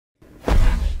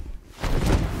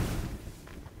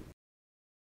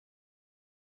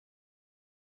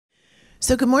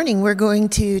So good morning. We're going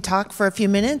to talk for a few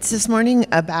minutes this morning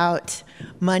about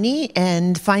money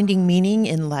and finding meaning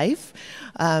in life.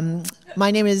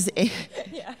 My name is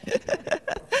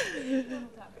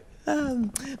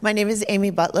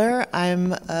Amy Butler.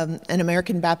 I'm an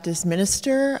American Baptist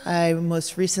minister. I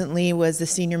most recently was the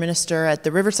senior minister at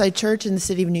the Riverside Church in the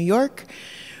city of New York,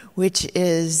 which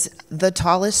is the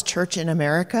tallest church in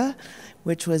America,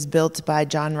 which was built by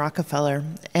John Rockefeller.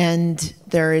 And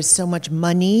there is so much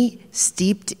money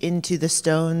steeped into the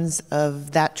stones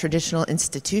of that traditional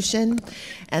institution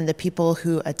and the people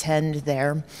who attend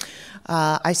there.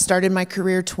 I started my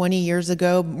career 20 years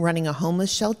ago running a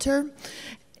homeless shelter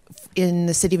in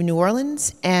the city of New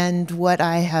Orleans, and what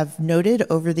I have noted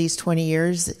over these 20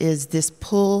 years is this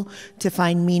pull to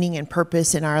find meaning and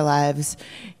purpose in our lives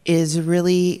is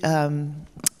really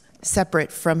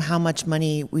separate from how much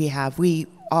money we have. We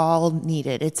all need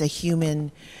it. It's a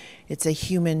human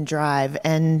drive.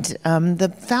 And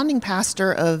the founding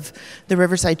pastor of the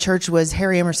Riverside Church was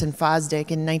Harry Emerson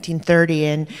Fosdick in 1930,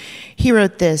 and he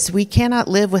wrote this: "We cannot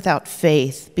live without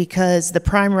faith because the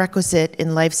prime requisite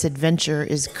in life's adventure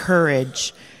is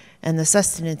courage, and the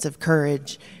sustenance of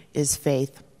courage is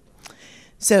faith."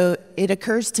 So it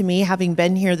occurs to me, having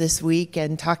been here this week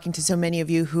and talking to so many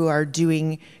of you who are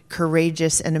doing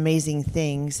courageous and amazing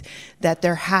things, that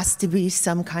there has to be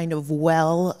some kind of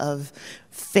well of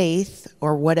faith,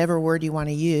 or whatever word you want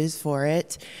to use for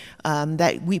it,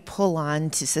 that we pull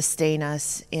on to sustain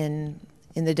us in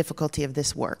the difficulty of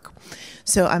this work.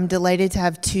 So I'm delighted to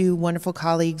have two wonderful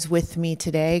colleagues with me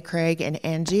today, Craig and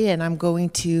Angie, and I'm going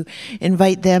to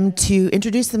invite them to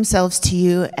introduce themselves to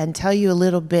you and tell you a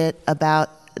little bit about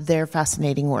their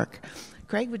fascinating work.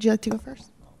 Craig, would you like to go first?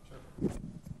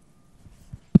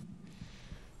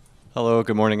 Hello,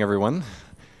 good morning, everyone.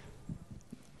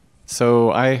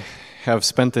 So I have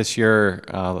spent this year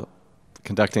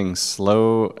conducting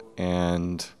slow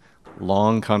and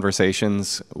long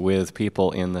conversations with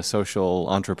people in the social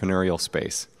entrepreneurial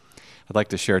space. I'd like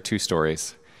to share two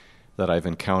stories that I've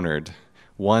encountered.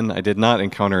 One I did not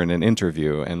encounter in an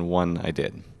interview, and one I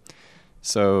did.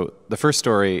 So the first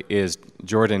story is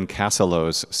Jordan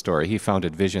Casalow's story. He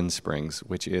founded Vision Springs,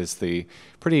 which is the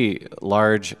pretty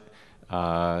large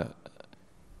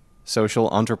social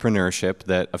entrepreneurship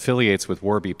that affiliates with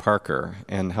Warby Parker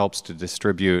and helps to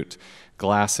distribute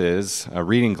glasses,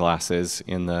 reading glasses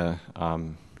in the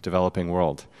developing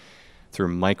world through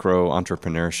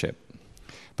micro-entrepreneurship.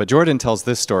 But Jordan tells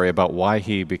this story about why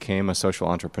he became a social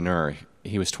entrepreneur.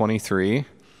 He was 23.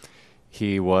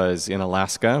 He was in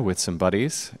Alaska with some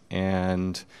buddies,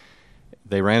 and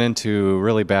they ran into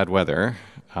really bad weather,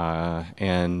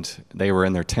 and they were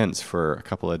in their tents for a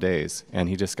couple of days, and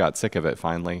he just got sick of it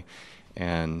finally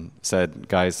and said,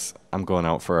 "Guys, I'm going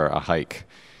out for a hike,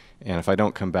 and if I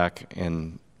don't come back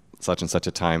in such and such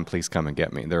a time, please come and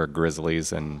get me. There are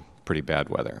grizzlies and pretty bad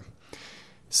weather."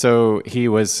 So he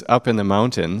was up in the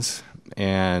mountains,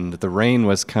 and the rain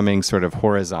was coming sort of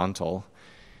horizontal,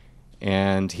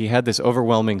 and he had this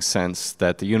overwhelming sense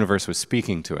that the universe was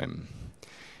speaking to him,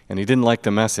 and he didn't like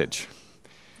the message.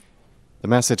 The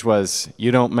message was,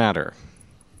 "You don't matter."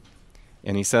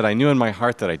 And he said, "I knew in my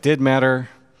heart that I did matter,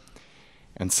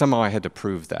 and somehow I had to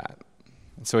prove that."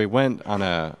 So he went on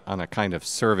a kind of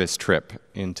service trip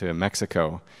into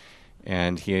Mexico,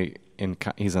 and he's an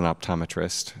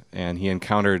optometrist, and he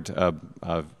encountered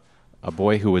a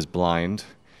boy who was blind,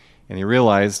 and he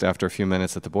realized after a few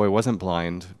minutes that the boy wasn't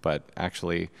blind, but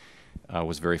actually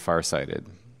was very farsighted.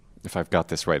 If I've got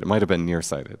this right, it might have been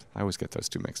nearsighted. I always get those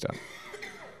two mixed up.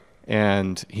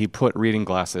 And he put reading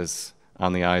glasses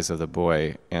on the eyes of the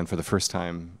boy, and for the first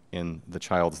time in the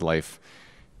child's life,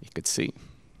 he could see.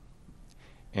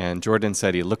 And Jordan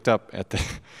said he looked up at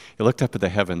the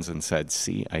heavens and said,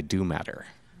 "See, I do matter."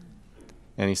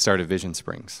 And he started Vision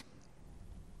Springs.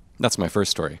 That's my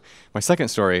first story. My second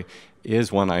story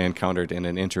is one I encountered in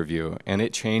an interview, and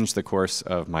it changed the course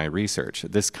of my research,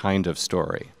 this kind of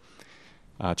story.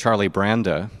 Charlie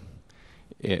Branda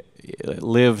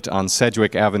lived on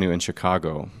Sedgwick Avenue in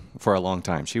Chicago for a long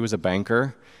time. She was a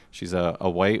banker. She's a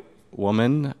white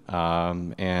woman,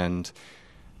 and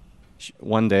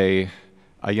one day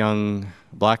a young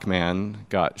black man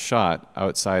got shot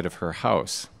outside of her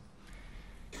house.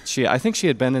 I think she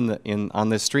had been on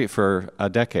this street for a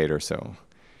decade or so,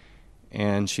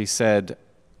 and she said,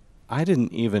 "I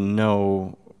didn't even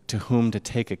know to whom to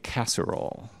take a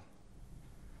casserole."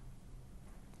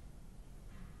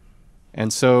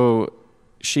 And so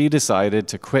she decided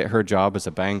to quit her job as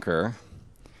a banker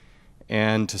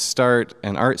and to start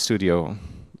an art studio,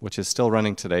 which is still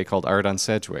running today, called Art on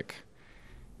Sedgwick.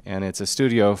 And it's a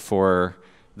studio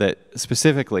that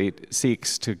specifically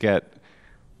seeks to get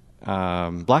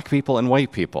black people and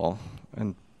white people,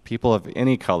 and people of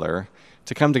any color,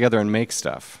 to come together and make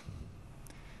stuff.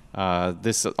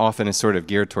 This often is sort of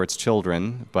geared towards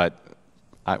children, but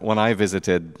when I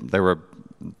visited,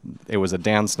 it was a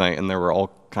dance night, and there were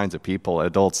all kinds of people,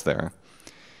 adults there.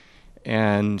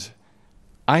 And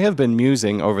I have been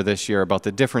musing over this year about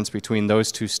the difference between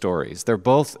those two stories. They're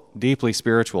both deeply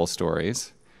spiritual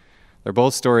stories. They're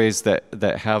both stories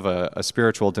that have a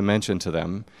spiritual dimension to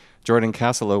them. Jordan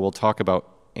Cassellow will talk about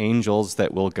angels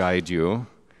that will guide you.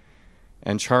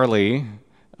 And Charlie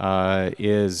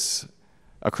is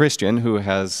a Christian who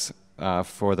has,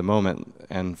 for the moment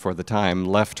and for the time,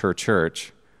 left her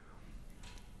church.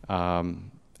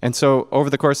 And so over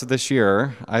the course of this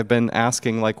year, I've been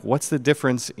asking, what's the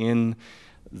difference in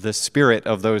the spirit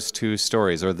of those two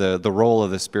stories, or the role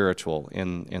of the spiritual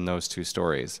in those two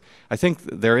stories? I think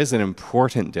there is an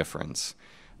important difference,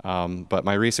 but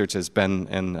my research has been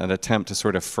an attempt to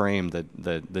sort of frame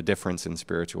the difference in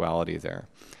spirituality there.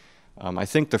 I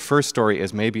think the first story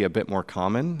is maybe a bit more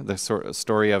common, the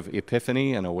story of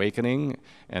epiphany and awakening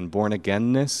and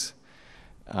born-againness.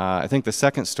 I think the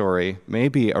second story may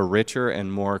be a richer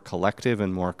and more collective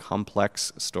and more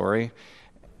complex story,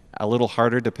 a little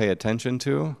harder to pay attention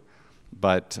to,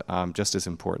 but just as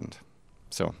important.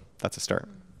 So that's a start.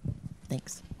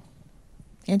 Thanks.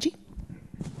 Angie?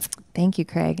 Thank you,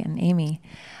 Craig and Amy.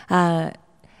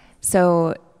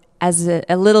 So as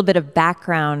a little bit of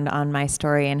background on my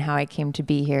story and how I came to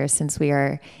be here, since we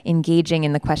are engaging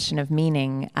in the question of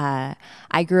meaning,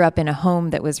 I grew up in a home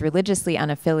that was religiously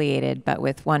unaffiliated, but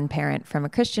with one parent from a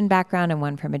Christian background and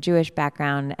one from a Jewish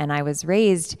background, and I was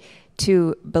raised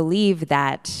to believe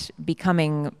that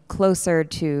becoming closer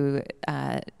to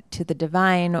the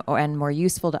divine and more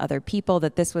useful to other people,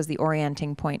 that this was the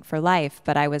orienting point for life.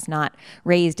 But I was not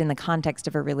raised in the context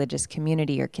of a religious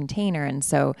community or container, and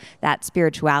so that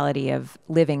spirituality of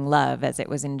living love as it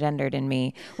was engendered in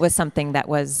me was something that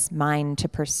was mine to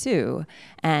pursue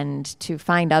and to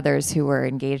find others who were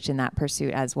engaged in that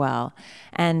pursuit as well.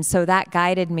 And so that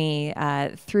guided me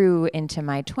through into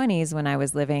my 20s when I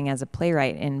was living as a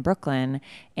playwright in Brooklyn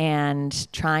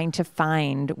and trying to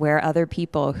find where other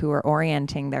people who were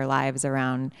orienting their lives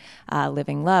around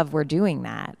living love were doing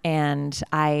that. And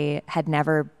I had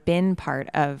never been part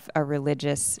of a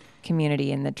religious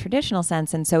community in the traditional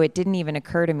sense, and so it didn't even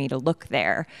occur to me to look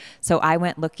there. So I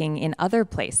went looking in other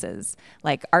places,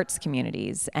 like arts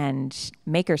communities and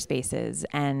maker spaces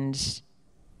and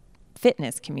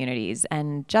fitness communities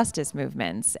and justice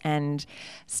movements, and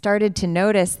started to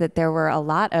notice that there were a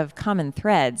lot of common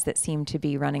threads that seemed to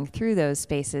be running through those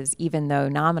spaces, even though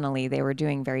nominally they were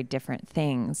doing very different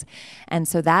things. And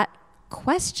so that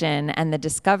question and the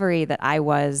discovery that I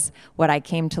was what I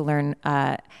came to learn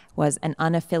was an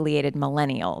unaffiliated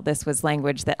millennial. This was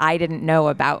language that I didn't know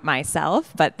about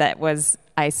myself, but that was,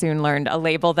 I soon learned, a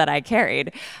label that I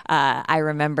carried. I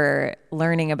remember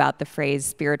learning about the phrase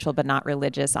spiritual but not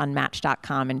religious on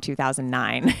Match.com in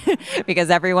 2009 because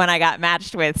everyone I got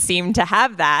matched with seemed to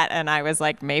have that, and I was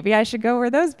like, maybe I should go where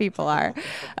those people are.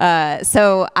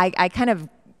 So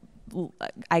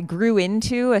I grew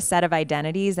into a set of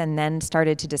identities and then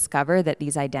started to discover that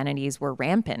these identities were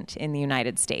rampant in the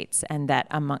United States, and that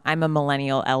I'm a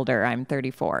millennial elder, I'm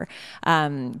 34,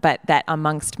 but that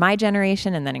amongst my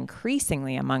generation and then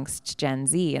increasingly amongst Gen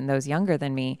Z and those younger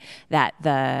than me, that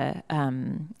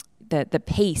the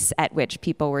pace at which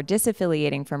people were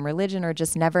disaffiliating from religion or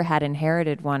just never had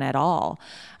inherited one at all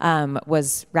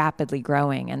was rapidly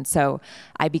growing. And so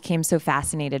I became so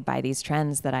fascinated by these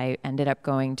trends that I ended up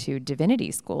going to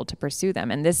divinity school to pursue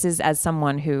them. And this is as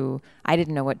someone who, I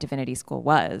didn't know what divinity school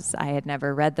was. I had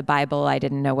never read the Bible. I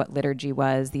didn't know what liturgy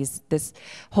was. This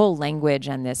whole language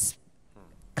and this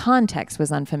context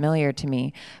was unfamiliar to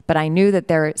me, but I knew that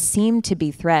there seemed to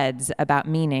be threads about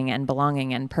meaning and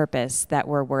belonging and purpose that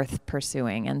were worth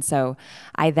pursuing. And so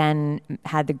I then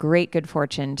had the great good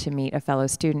fortune to meet a fellow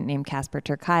student named Casper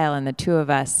ter Kuile, and the two of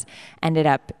us ended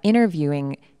up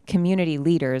interviewing community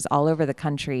leaders all over the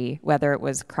country, whether it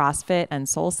was CrossFit and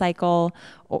SoulCycle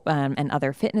and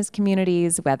other fitness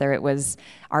communities, whether it was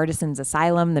Artisans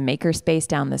Asylum, the makerspace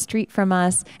down the street from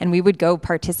us, and we would go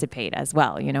participate as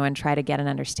well, and try to get an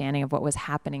understanding of what was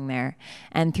happening there.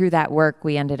 And through that work,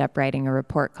 we ended up writing a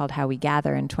report called How We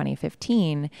Gather in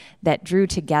 2015 that drew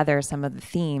together some of the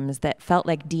themes that felt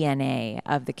like DNA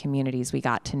of the communities we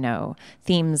got to know.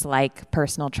 Themes like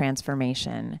personal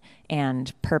transformation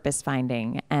and purpose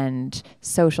finding and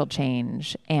social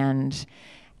change and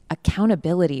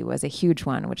accountability was a huge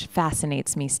one, which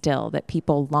fascinates me still, that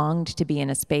people longed to be in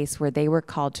a space where they were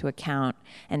called to account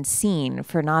and seen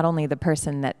for not only the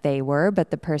person that they were,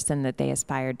 but the person that they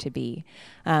aspired to be.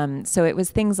 So it was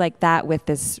things like that with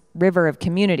this river of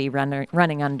community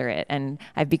running under it. And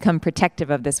I've become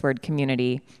protective of this word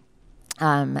community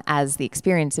as the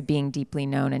experience of being deeply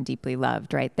known and deeply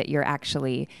loved, right? That you're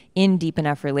actually in deep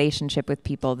enough relationship with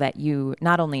people that you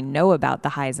not only know about the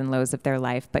highs and lows of their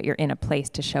life, but you're in a place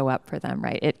to show up for them,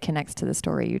 right? It connects to the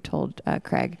story you told,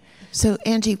 Craig. So,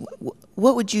 Angie,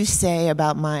 what would you say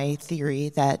about my theory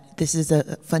that this is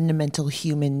a fundamental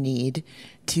human need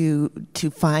to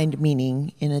find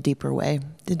meaning in a deeper way?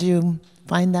 Did you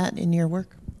find that in your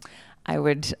work? I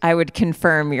would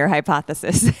confirm your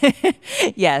hypothesis.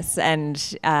 Yes, and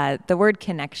the word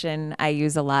connection I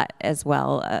use a lot as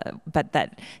well, but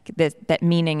that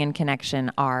meaning and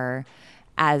connection are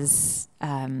as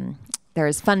they're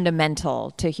as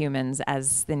fundamental to humans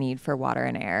as the need for water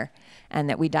and air, and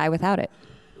that we die without it.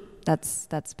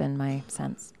 That's been my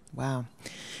sense. Wow.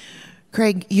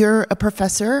 Craig, you're a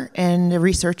professor and a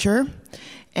researcher,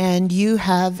 and you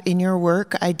have in your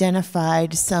work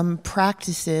identified some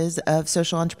practices of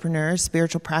social entrepreneurs,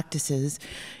 spiritual practices.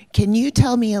 Can you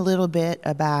tell me a little bit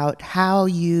about how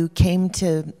you came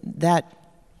to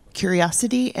that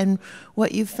curiosity and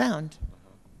what you've found?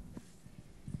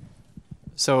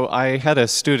 So I had a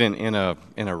student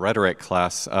in a rhetoric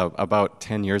class about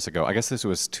 10 years ago. I guess this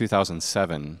was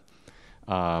 2007.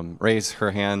 Raise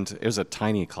her hand. It was a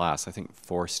tiny class, I think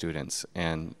 4 students,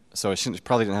 and so she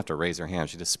probably didn't have to raise her hand.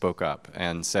 She just spoke up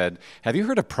and said, "Have you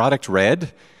heard of Product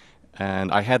Red?"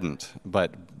 And I hadn't,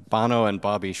 but Bono and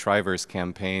Bobby Shriver's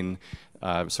campaign,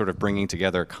 sort of bringing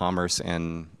together commerce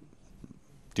and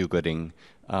do-gooding,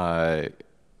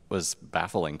 was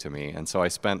baffling to me. And so I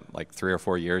spent like 3 or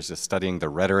 4 years just studying the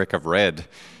rhetoric of red,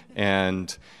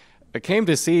 and I came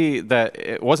to see that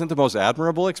it wasn't the most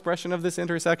admirable expression of this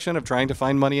intersection of trying to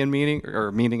find money and meaning,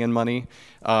 or meaning and money,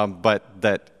 but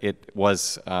that it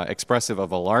was expressive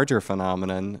of a larger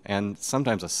phenomenon and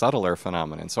sometimes a subtler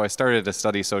phenomenon. So I started to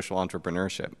study social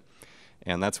entrepreneurship,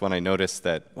 and that's when I noticed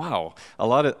that, wow, a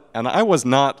lot of, and I was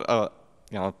not,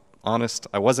 honest,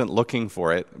 I wasn't looking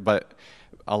for it, but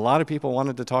a lot of people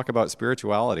wanted to talk about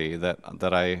spirituality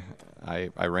that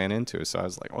I ran into. So I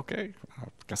was like, okay, I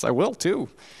guess I will too.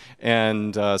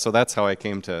 And so that's how I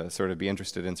came to sort of be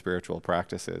interested in spiritual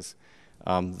practices.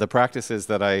 The practices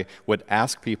that I would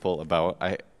ask people about,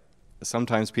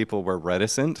 sometimes people were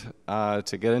reticent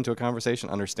to get into a conversation,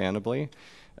 understandably.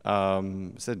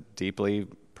 It's a deeply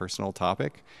personal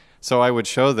topic. So I would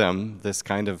show them this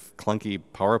kind of clunky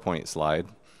PowerPoint slide,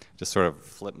 just sort of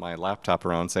flip my laptop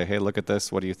around and say, hey, look at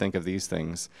this, what do you think of these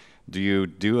things? Do you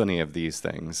do any of these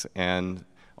things? And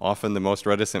often the most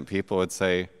reticent people would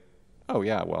say, oh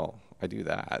yeah, well, I do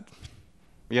that.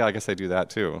 Yeah, I guess I do that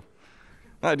too.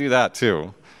 I do that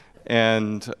too.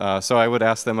 And so I would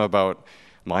ask them about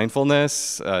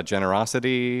mindfulness,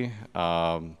 generosity,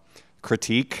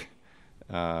 critique,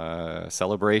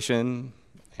 celebration,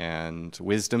 and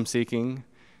wisdom seeking.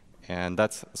 And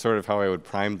that's sort of how I would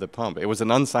prime the pump. It was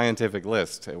an unscientific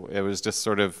list. It was just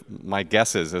sort of my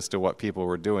guesses as to what people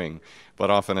were doing, but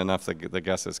often enough the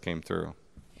guesses came through.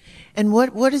 And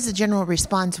what is the general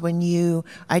response when you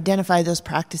identify those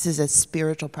practices as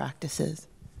spiritual practices?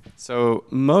 So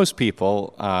most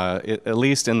people, at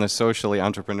least in the socially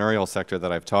entrepreneurial sector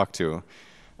that I've talked to,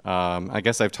 I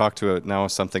guess I've talked to now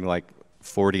something like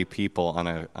 40 people on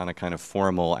a kind of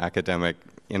formal academic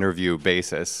interview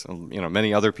basis,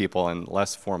 many other people in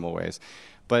less formal ways.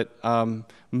 But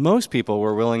most people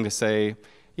were willing to say,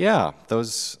 yeah,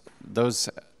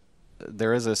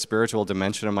 there is a spiritual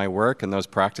dimension in my work, and those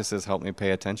practices help me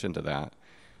pay attention to that.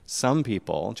 Some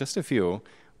people, just a few,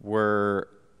 were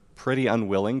pretty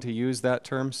unwilling to use that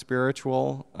term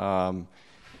spiritual,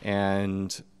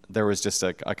 and there was just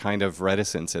a kind of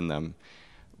reticence in them.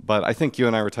 But I think you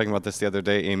and I were talking about this the other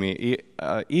day, Amy.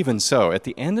 Even so, at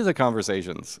the end of the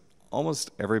conversations, almost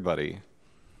everybody,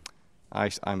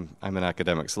 I'm an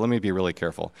academic, so let me be really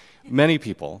careful. Many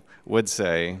people would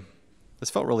say,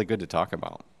 this felt really good to talk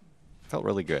about. Felt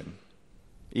really good.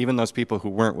 Even those people who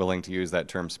weren't willing to use that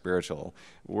term spiritual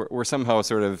were somehow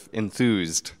sort of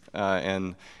enthused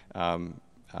and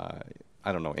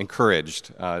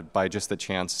encouraged by just the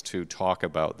chance to talk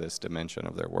about this dimension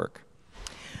of their work.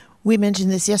 We mentioned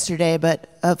this yesterday,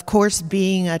 but of course,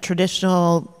 being a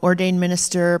traditional ordained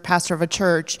minister, pastor of a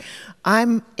church,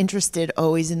 I'm interested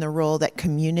always in the role that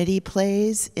community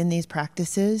plays in these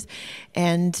practices.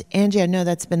 And Angie, I know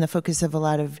that's been the focus of a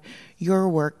lot of your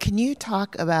work. Can you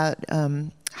talk about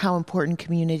how important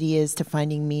community is to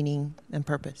finding meaning and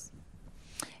purpose?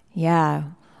 Yeah.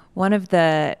 One of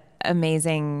the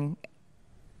amazing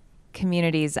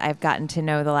communities I've gotten to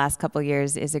know the last couple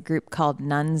years is a group called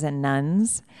Nuns and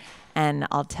Nuns. And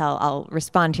I'll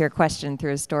respond to your question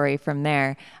through a story from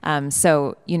there.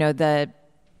 So, you know,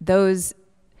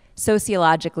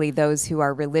 sociologically, those who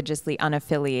are religiously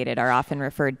unaffiliated are often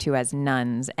referred to as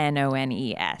nuns,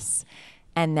 N-O-N-E-S.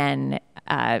 And then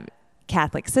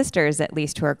Catholic sisters, at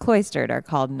least who are cloistered, are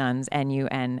called nuns,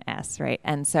 N-U-N-S, right?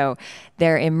 And so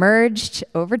there emerged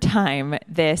over time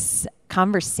this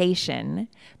conversation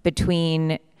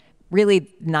between,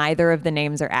 really neither of the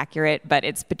names are accurate, but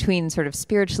it's between sort of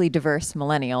spiritually diverse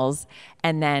millennials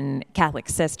and then Catholic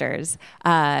sisters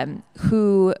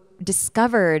who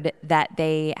discovered that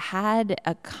they had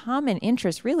a common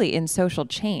interest really in social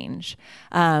change,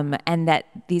 and that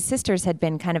these sisters had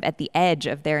been kind of at the edge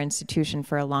of their institution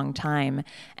for a long time.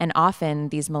 And often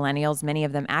these millennials, many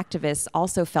of them activists,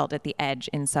 also felt at the edge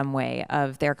in some way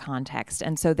of their context.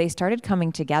 And so they started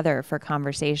coming together for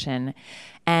conversation.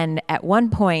 And at one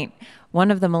point,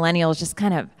 one of the millennials just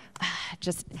kind of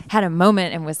just had a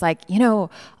moment and was like, you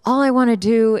know, all I want to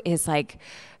do is like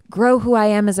grow who I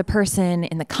am as a person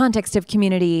in the context of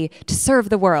community to serve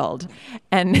the world.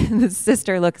 And the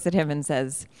sister looks at him and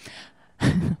says,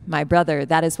 my brother,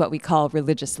 that is what we call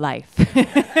religious life.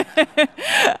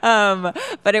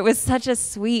 But it was such a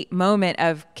sweet moment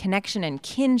of connection and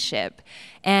kinship.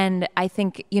 And I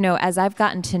think, you know, as I've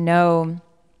gotten to know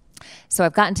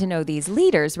these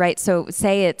leaders, right? So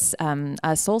say it's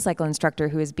a soul cycle instructor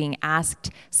who is being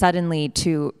asked suddenly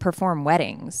to perform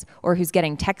weddings, or who's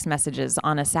getting text messages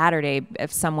on a Saturday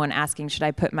of someone asking, should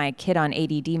I put my kid on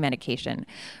ADD medication,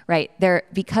 right?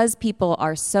 Because people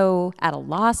are so at a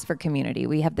loss for community,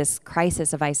 we have this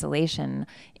crisis of isolation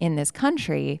in this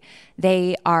country,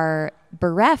 they are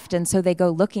bereft, and so they go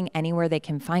looking anywhere they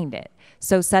can find it.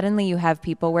 So suddenly you have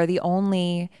people where the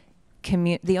only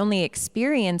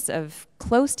experience of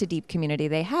close to deep community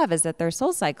they have is at their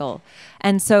soul cycle.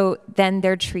 And so then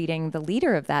they're treating the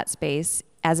leader of that space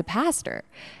as a pastor.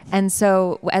 And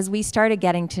so as we started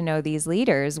getting to know these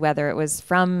leaders, whether it was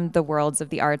from the worlds of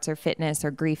the arts or fitness or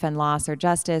grief and loss or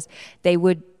justice, they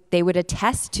would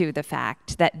attest to the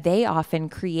fact that they often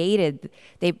created,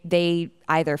 they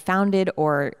either founded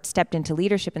or stepped into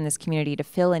leadership in this community to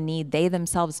fill a need they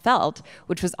themselves felt,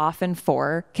 which was often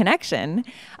for connection,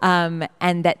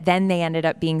 and that then they ended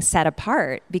up being set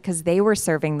apart because they were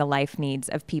serving the life needs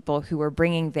of people who were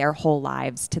bringing their whole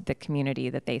lives to the community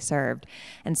that they served.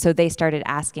 And so they started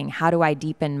asking, how do I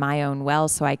deepen my own well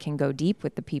so I can go deep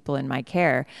with the people in my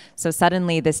care? So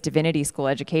suddenly this divinity school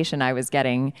education I was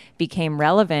getting became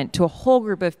relevant to a whole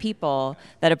group of people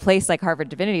that a place like Harvard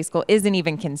Divinity School isn't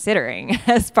even considering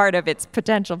as part of its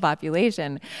potential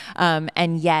population.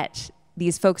 And yet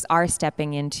these folks are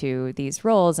stepping into these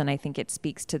roles, and I think it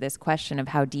speaks to this question of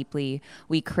how deeply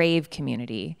we crave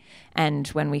community. And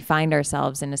when we find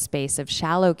ourselves in a space of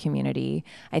shallow community,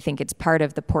 I think it's part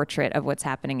of the portrait of what's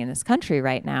happening in this country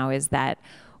right now is that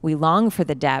we long for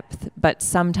the depth, but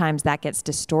sometimes that gets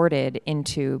distorted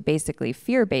into basically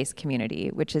fear-based community,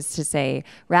 which is to say,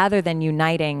 rather than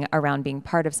uniting around being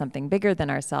part of something bigger than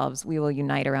ourselves, we will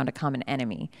unite around a common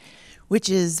enemy. Which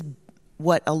is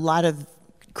what a lot of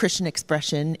Christian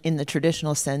expression in the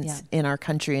traditional sense in our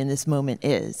country in this moment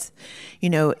is. You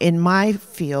know, in my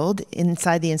field,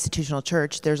 inside the institutional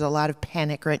church, there's a lot of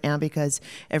panic right now because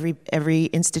every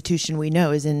institution we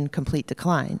know is in complete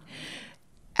decline.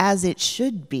 As it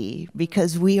should be,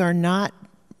 because we are not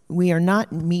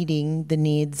meeting the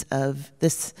needs of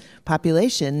this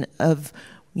population of,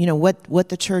 you know, what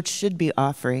the church should be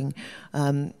offering.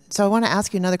 So I want to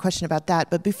ask you another question about that.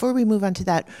 But before we move on to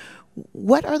that,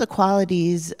 what are the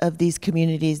qualities of these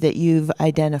communities that you've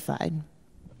identified?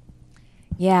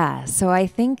 Yeah, so I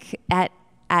think at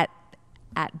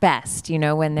best, you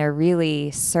know, when they're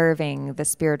really serving the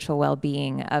spiritual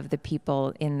well-being of the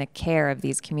people in the care of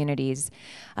these communities,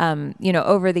 you know,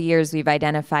 over the years we've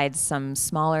identified some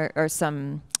smaller or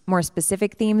some more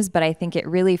specific themes, but I think it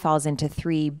really falls into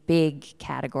three big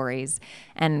categories,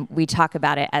 and we talk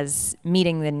about it as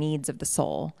meeting the needs of the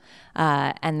soul.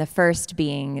 And the first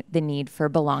being the need for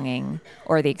belonging,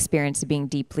 or the experience of being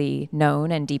deeply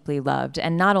known and deeply loved,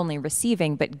 and not only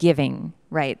receiving, but giving,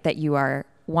 right? That you are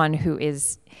one who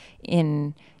is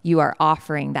you are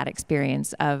offering that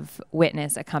experience of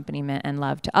witness, accompaniment, and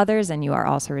love to others, and you are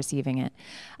also receiving it.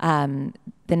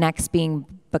 The next being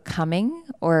becoming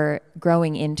or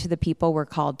growing into the people we're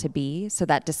called to be. So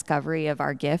that discovery of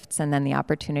our gifts and then the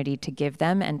opportunity to give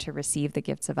them and to receive the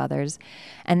gifts of others.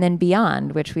 And then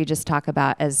beyond, which we just talk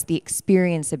about as the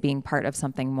experience of being part of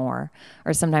something more.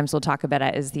 Or sometimes we'll talk about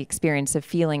it as the experience of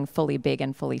feeling fully big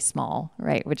and fully small,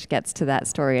 right? Which gets to that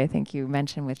story I think you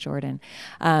mentioned with Jordan.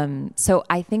 So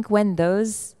I think when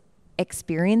those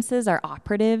experiences are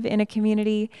operative in a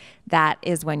community, that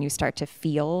is when you start to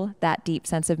feel that deep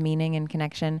sense of meaning and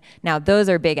connection. Now, those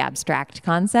are big abstract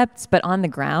concepts, but on the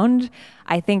ground,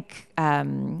 I think,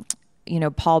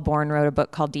 Paul Bourne wrote a book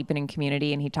called Deepening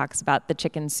Community, and he talks about the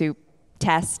chicken soup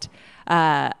test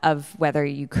of whether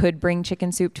you could bring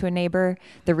chicken soup to a neighbor.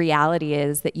 The reality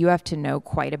is that you have to know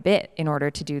quite a bit in order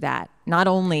to do that. Not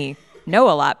only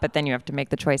know a lot, but then you have to make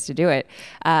the choice to do it.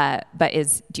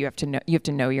 You have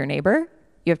to know your neighbor.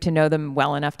 You have to know them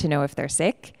well enough to know if they're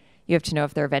sick. You have to know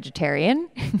if they're vegetarian.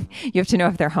 You have to know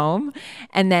if they're home.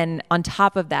 And then on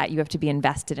top of that, you have to be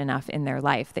invested enough in their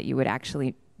life that you would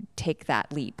actually take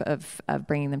that leap of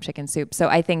bringing them chicken soup. So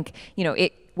I think,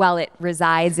 while it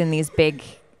resides in these big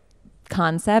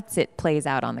concepts, it plays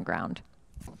out on the ground.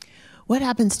 What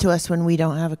happens to us when we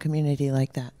don't have a community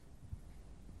like that?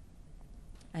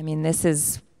 I mean, this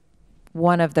is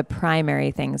one of the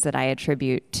primary things that I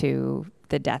attribute to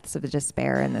the deaths of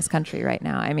despair in this country right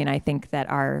now. I mean, I think that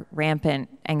our rampant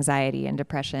anxiety and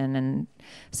depression and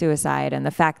suicide and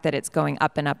the fact that it's going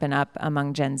up and up and up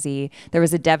among Gen Z. There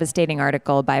was a devastating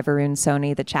article by Varun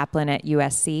Soni, the chaplain at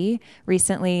USC,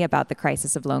 recently about the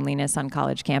crisis of loneliness on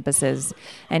college campuses.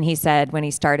 And he said when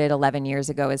he started 11 years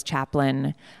ago as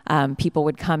chaplain, people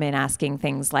would come in asking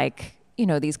things like,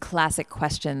 these classic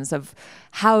questions of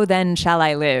how then shall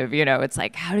I live? It's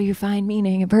like, how do you find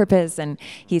meaning and purpose? And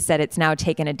he said it's now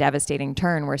taken a devastating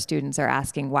turn where students are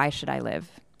asking, why should I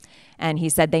live? And he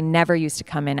said they never used to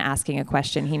come in asking a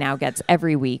question he now gets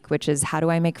every week, which is, how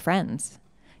do I make friends?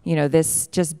 This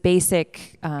just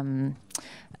basic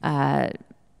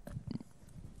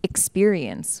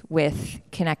experience with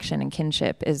connection and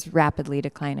kinship is rapidly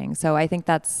declining. So I think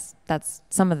that's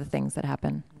some of the things that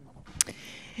happen.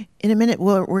 In a minute,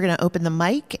 we're going to open the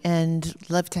mic and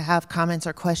love to have comments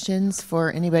or questions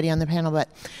for anybody on the panel. But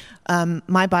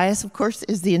my bias, of course,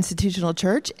 is the institutional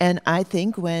church. And I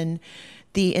think when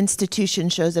the institution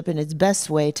shows up in its best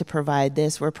way to provide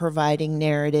this, we're providing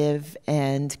narrative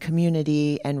and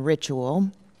community and ritual.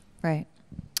 Right.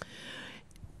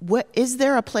 Is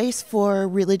there a place for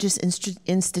religious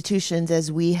institutions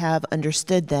as we have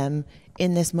understood them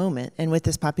in this moment and with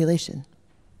this population?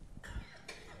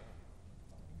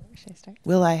 Should I start?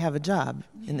 Will I have a job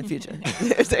in the future?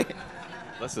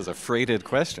 This is a freighted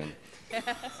question.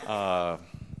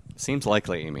 Seems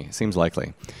likely, Amy. Seems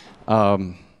likely.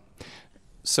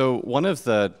 So one of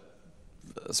the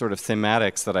sort of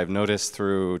thematics that I've noticed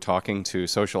through talking to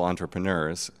social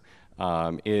entrepreneurs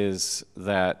is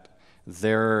that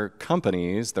their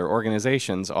companies, their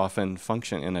organizations often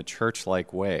function in a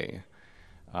church-like way.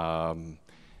 And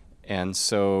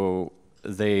so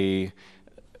they,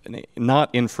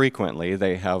 not infrequently,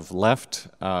 they have left,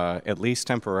 at least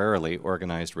temporarily,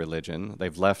 organized religion.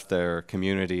 They've left their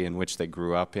community in which they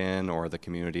grew up in or the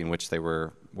community in which they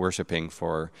were worshiping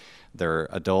for their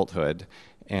adulthood.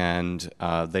 And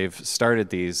they've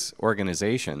started these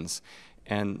organizations.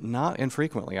 And not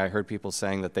infrequently, I heard people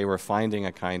saying that they were finding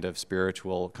a kind of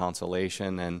spiritual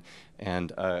consolation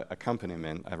and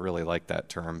accompaniment. I really like that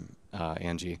term,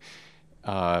 Angie,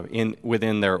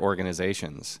 within their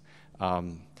organizations.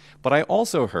 But I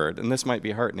also heard, and this might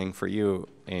be heartening for you,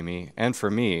 Amy, and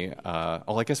for me,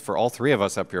 well, I guess for all three of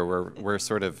us up here, we're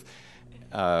sort of,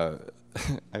 I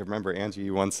remember, Angie,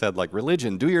 you once said, like,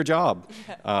 religion, do your job.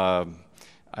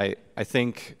 I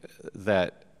think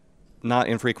that not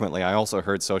infrequently, I also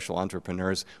heard social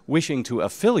entrepreneurs wishing to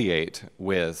affiliate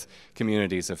with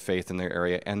communities of faith in their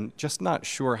area and just not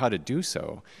sure how to do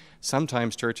so.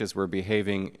 Sometimes churches were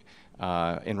behaving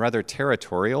in rather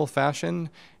territorial fashion,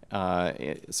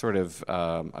 sort of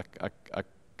a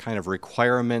kind of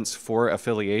requirements for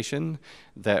affiliation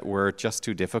that were just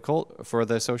too difficult for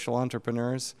the social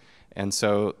entrepreneurs. And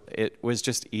so it was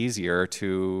just easier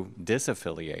to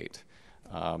disaffiliate.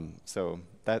 So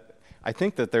that, I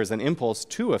think that there's an impulse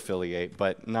to affiliate,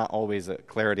 but not always a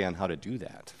clarity on how to do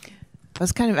that. I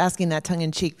was kind of asking that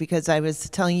tongue-in-cheek because I was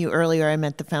telling you earlier I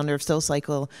met the founder of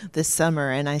SoulCycle this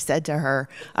summer, and I said to her,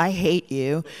 I hate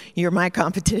you. You're my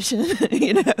competition,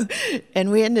 And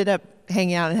we ended up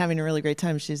hanging out and having a really great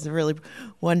time. She's a really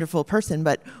wonderful person.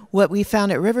 But what we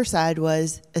found at Riverside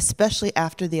was, especially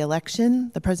after the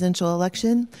election, the presidential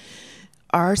election,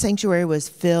 our sanctuary was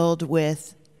filled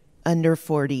with under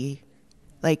 40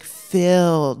 like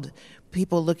filled,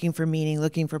 people looking for meaning,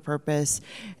 looking for purpose,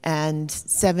 and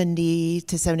 70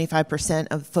 to 75%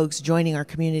 of folks joining our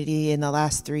community in the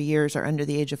last 3 years are under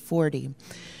the age of 40.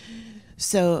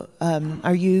 So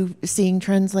are you seeing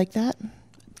trends like that?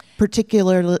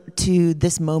 Particular to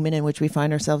this moment in which we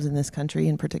find ourselves in this country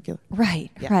in particular? Right,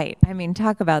 Yeah. right. I mean,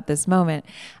 talk about this moment.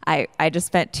 I just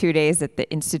spent 2 days at the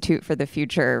Institute for the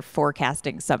Future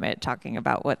Forecasting Summit talking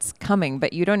about what's coming,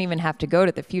 but you don't even have to go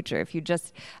to the future. If you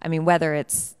just, I mean, whether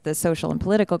it's the social and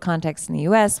political context in the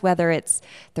US, whether it's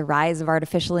the rise of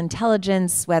artificial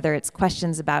intelligence, whether it's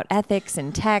questions about ethics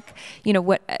and tech, you know,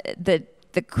 what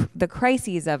the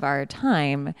crises of our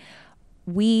time,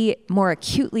 we more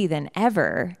acutely than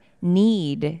ever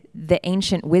need the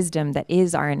ancient wisdom that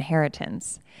is our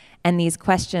inheritance. And these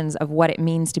questions of what it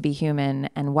means to be human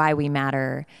and why we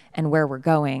matter and where we're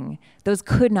going, those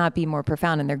could not be more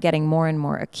profound, and they're getting more and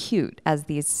more acute as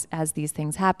these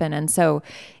things happen. And so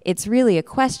it's really a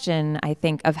question, I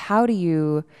think, of how do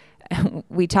you,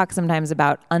 we talk sometimes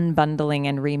about unbundling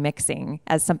and remixing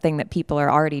as something that people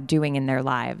are already doing in their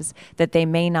lives, that they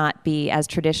may not be as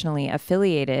traditionally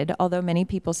affiliated, although many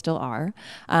people still are.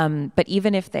 But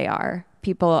even if they are,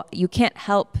 people, you can't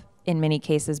help in many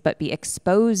cases but be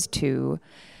exposed to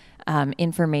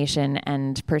information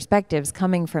and perspectives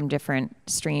coming from different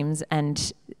streams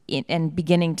and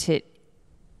beginning to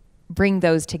bring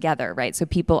those together, right? So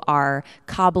people are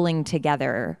cobbling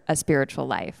together a spiritual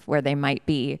life where they might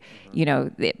be, you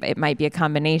know, it might be a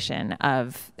combination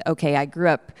of, okay, I grew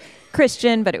up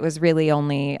Christian, but it was really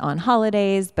only on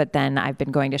holidays, but then I've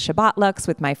been going to Shabbat lux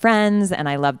with my friends, and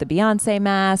I love the Beyonce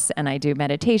mass, and I do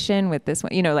meditation with this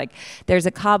one, you know, like there's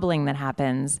a cobbling that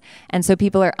happens. And so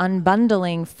people are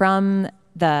unbundling from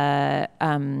the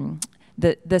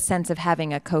sense of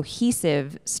having a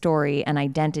cohesive story and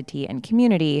identity and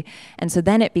community. And so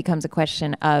then it becomes a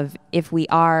question of, if we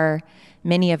are,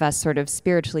 many of us, sort of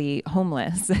spiritually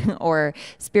homeless or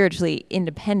spiritually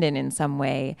independent in some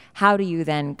way, how do you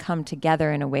then come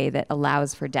together in a way that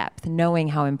allows for depth, knowing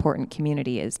how important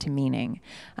community is to meaning?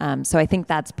 So I think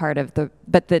that's part of the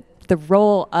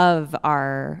role of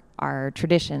our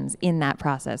traditions in that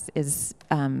process is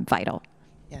vital.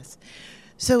 Yes.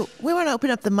 So we want to open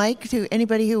up the mic to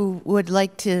anybody who would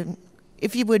like to,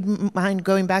 if you would mind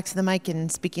going back to the mic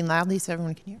and speaking loudly so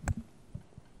everyone can hear.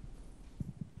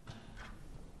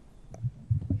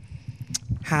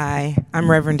 Hi, I'm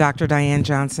Reverend Dr. Diane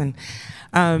Johnson.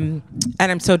 And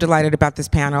I'm so delighted about this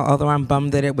panel, although I'm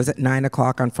bummed that it was at 9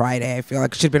 o'clock on Friday. I feel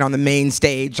like it should have been on the main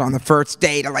stage on the first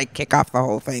day to like kick off the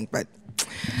whole thing, but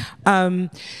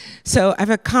so I have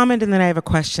a comment and then I have a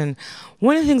question.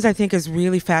 One of the things I think is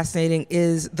really fascinating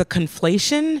is the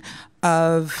conflation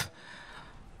of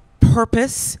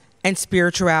purpose and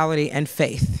spirituality and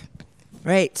faith,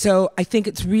 right? So I think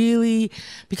it's really,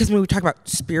 because when we talk about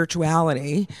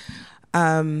spirituality, we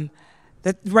know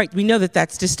that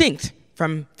that's distinct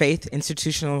from faith,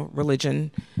 institutional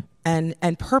religion,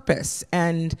 and purpose.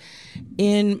 And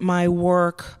in my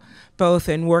work, both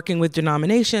in working with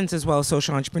denominations as well as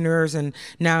social entrepreneurs, and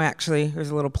now actually,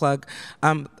 here's a little plug,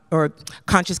 or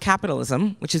conscious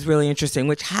capitalism, which is really interesting,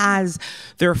 which has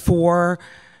their 4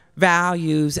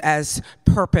 values as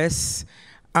purpose,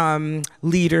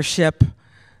 leadership,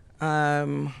 I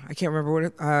can't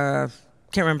remember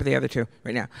can't remember the other 2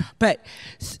 right now. But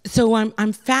so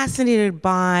I'm fascinated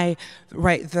by,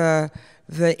 right, the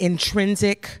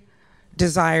intrinsic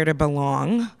desire to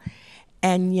belong,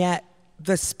 and yet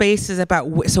the space is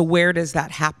about, so where does that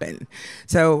happen?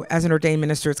 So as an ordained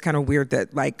minister, it's kind of weird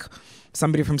that like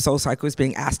somebody from Soul Cycle is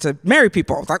being asked to marry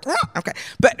people. It's like, oh, okay,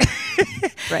 but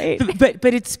right.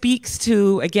 but it speaks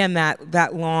to, again,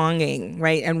 that longing,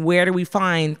 right? And where do we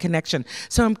find connection?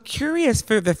 So I'm curious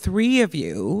for the 3 of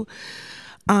you,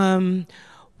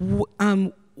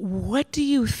 what do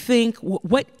you think?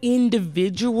 What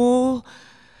individual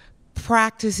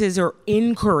practices or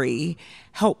inquiry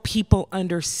help people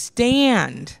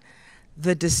understand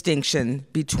the distinction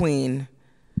between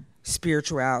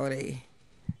spirituality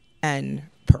and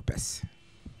purpose?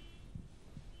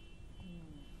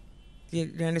 Do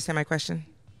you understand my question?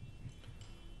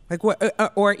 Like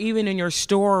what, or even in your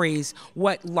stories,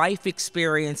 what life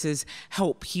experiences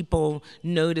help people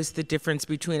notice the difference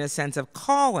between a sense of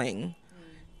calling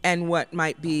and what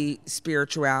might be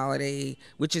spirituality,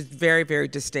 which is very, very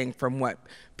distinct from what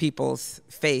people's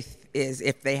faith is,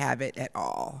 if they have it at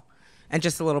all. And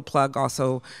just a little plug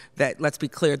also that, let's be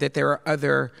clear, that there are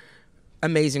other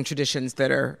amazing traditions that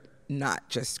are not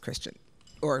just Christian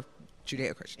or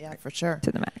Judeo-Christian. Yeah, for sure.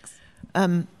 To the max.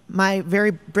 My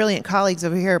very brilliant colleagues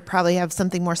over here probably have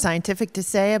something more scientific to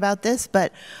say about this,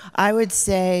 but I would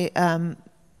say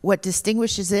what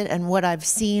distinguishes it and what I've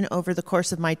seen over the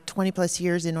course of my 20 plus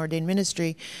years in ordained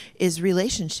ministry is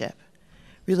relationship.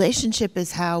 Relationship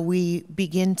is how we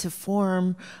begin to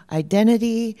form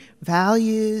identity,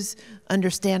 values,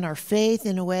 understand our faith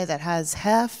in a way that has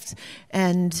heft.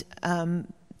 And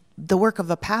the work of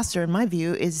a pastor, in my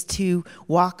view, is to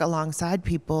walk alongside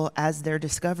people as they're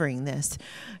discovering this.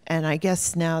 And I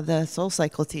guess now the soul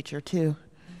cycle teacher, too.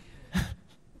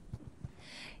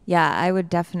 Yeah, I would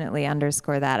definitely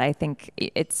underscore that. I think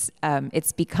it's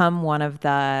become one of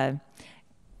the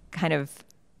kind of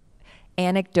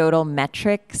anecdotal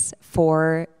metrics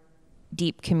for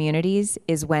deep communities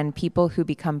is when people who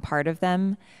become part of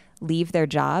them leave their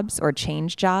jobs or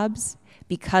change jobs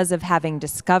because of having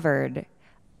discovered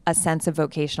a sense of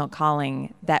vocational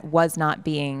calling that was not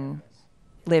being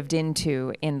lived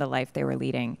into in the life they were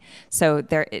leading. So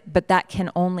but that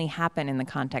can only happen in the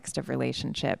context of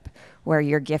relationship where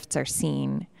your gifts are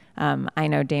seen. I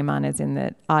know Damon is in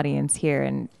the audience here,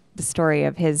 and the story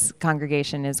of his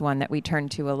congregation is one that we turn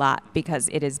to a lot because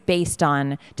it is based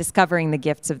on discovering the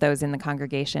gifts of those in the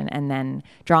congregation and then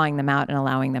drawing them out and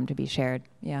allowing them to be shared.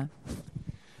 Yeah.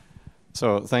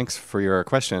 So thanks for your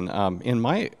question.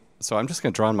 So I'm just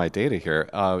going to draw on my data here.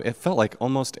 It felt like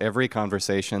almost every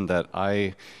conversation that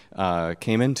I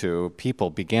came into, people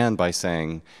began by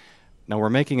saying, now we're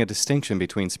making a distinction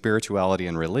between spirituality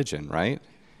and religion, right?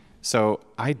 So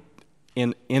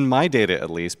in my data at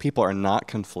least, people are not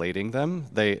conflating them.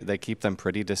 They keep them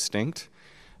pretty distinct.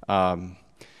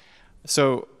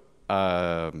 So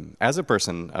as a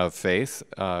person of faith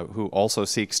who also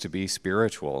seeks to be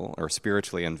spiritual or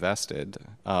spiritually invested,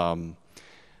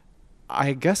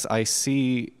 I guess I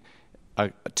see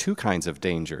two kinds of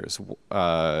dangers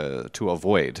to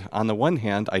avoid. On the one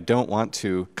hand, I don't want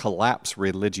to collapse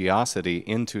religiosity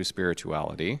into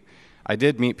spirituality. I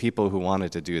did meet people who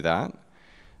wanted to do that.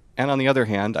 And on the other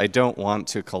hand, I don't want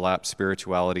to collapse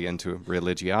spirituality into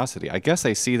religiosity. I guess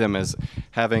I see them as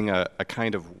having a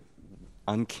kind of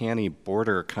uncanny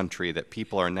border country that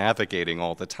people are navigating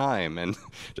all the time and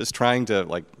just trying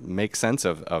to make sense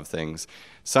of things.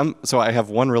 So I have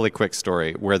one really quick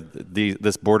story where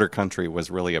this border country was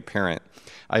really apparent.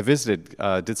 I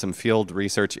did some field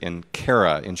research in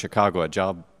CARA in Chicago, a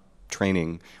job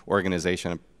training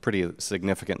organization, a pretty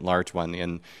significant large one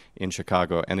in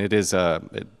Chicago, and it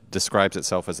describes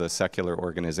itself as a secular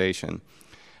organization.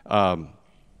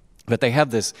 But they have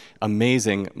this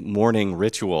amazing morning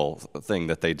ritual thing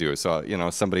that they do. So,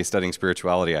 somebody studying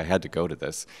spirituality, I had to go to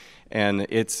this. And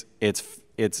it's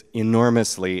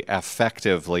enormously,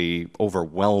 affectively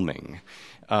overwhelming.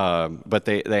 But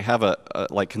they have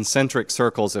like concentric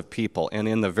circles of people. And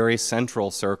in the very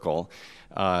central circle,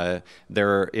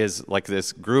 there is like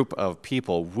this group of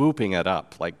people whooping it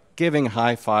up, like giving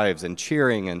high fives and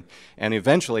cheering, and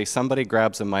eventually somebody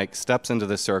grabs a mic, steps into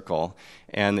the circle,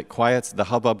 and the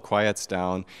hubbub quiets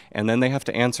down, and then they have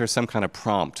to answer some kind of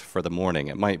prompt for the morning.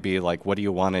 It might be like, what do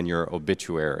you want in your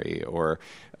obituary, or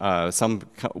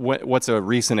what's a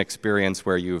recent experience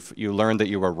where you learned that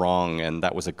you were wrong and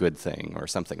that was a good thing, or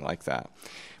something like that.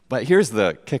 But here's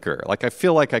the kicker. I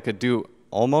feel like I could do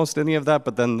almost any of that,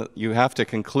 but then you have to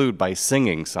conclude by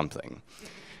singing something.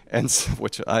 And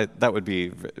that would be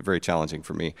very challenging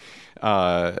for me.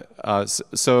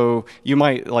 So you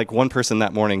might, one person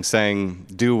that morning sang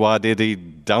 "Do wah diddy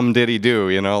dum diddy do,"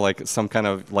 like some kind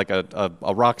of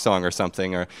a rock song or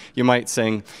something. Or you might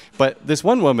sing, but this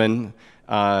one woman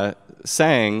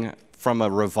sang from a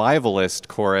revivalist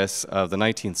chorus of the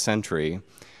 19th century,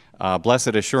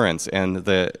 "Blessed Assurance," and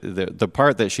the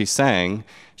part that she sang,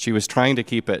 she was trying to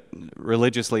keep it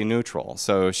religiously neutral.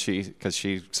 So because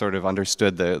she sort of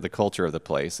understood the culture of the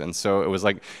place, and so it was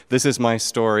like, "This is my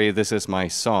story, this is my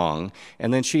song,"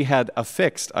 and then she had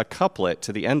affixed a couplet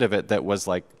to the end of it that was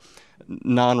like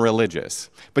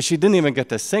non-religious, but she didn't even get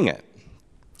to sing it.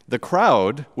 The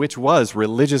crowd, which was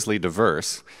religiously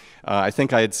diverse. I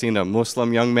think I had seen a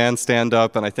Muslim young man stand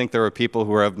up, and I think there were people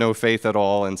who were of no faith at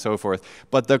all, and so forth.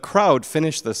 But the crowd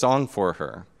finished the song for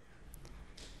her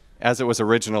as it was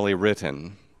originally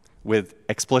written, with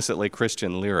explicitly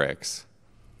Christian lyrics.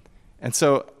 And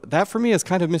so that for me is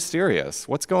kind of mysterious.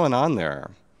 What's going on there?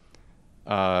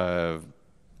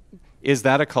 Is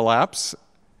that a collapse?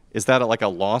 Is that like a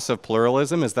loss of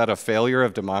pluralism? Is that a failure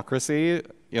of democracy,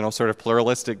 sort of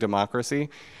pluralistic democracy?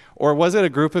 Or was it a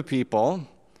group of people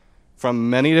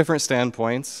from many different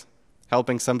standpoints,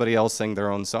 helping somebody else sing their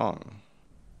own song?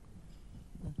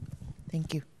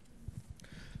 Thank you.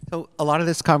 So a lot of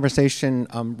this conversation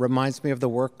reminds me of the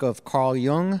work of Carl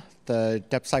Jung, the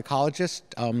depth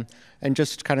psychologist, and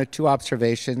just kind of two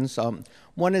observations.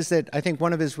 One is that I think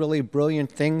one of his really brilliant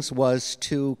things was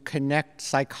to connect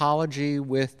psychology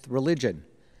with religion.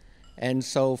 And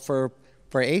so for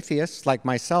atheists like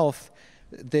myself,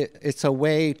 it's a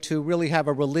way to really have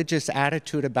a religious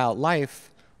attitude about life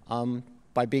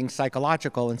by being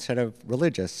psychological instead of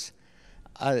religious.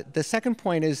 The second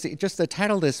point is just the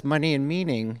title is Money and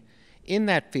Meaning. In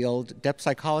that field, depth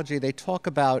psychology, they talk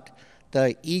about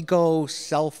the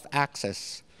ego-self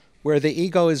axis, where the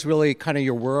ego is really kind of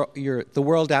the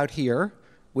world out here,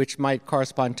 which might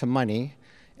correspond to money,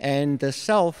 and the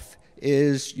self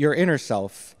is your inner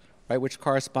self, right, which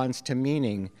corresponds to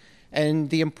meaning, and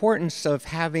the importance of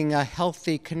having a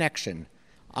healthy connection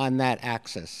on that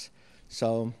axis.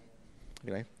 So,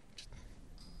 anyway.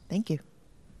 Thank you.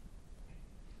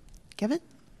 Kevin?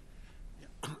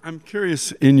 I'm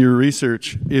curious, in your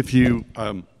research, if you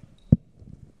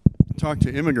talk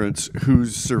to immigrants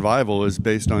whose survival is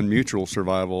based on mutual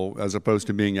survival as opposed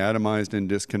to being atomized and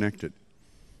disconnected.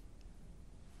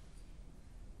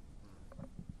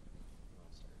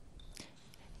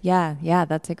 Yeah,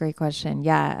 that's a great question.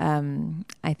 Yeah,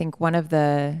 I think one of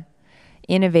the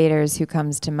innovators who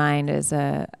comes to mind is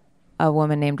a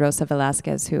woman named Rosa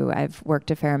Velasquez, who I've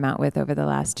worked a fair amount with over the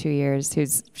last 2 years.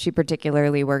 She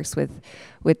particularly works with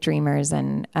dreamers,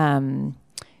 and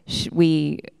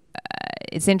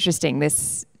it's interesting.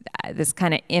 This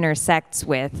kind of intersects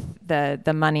with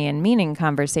the money and meaning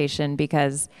conversation,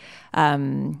 because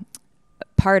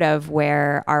part of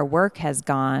where our work has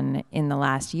gone in the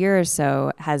last year or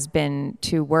so has been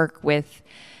to work with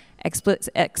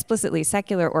explicitly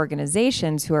secular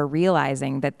organizations who are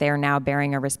realizing that they're now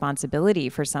bearing a responsibility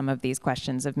for some of these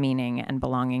questions of meaning and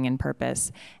belonging and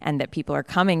purpose, and that people are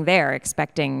coming there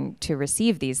expecting to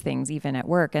receive these things even at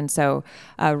work. And so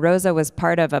Rosa was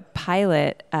part of a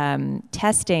pilot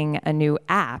testing a new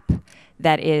app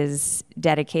that is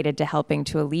dedicated to helping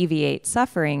to alleviate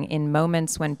suffering in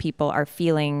moments when people are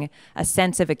feeling a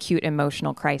sense of acute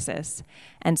emotional crisis.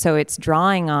 And so it's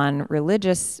drawing on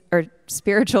religious or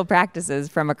spiritual practices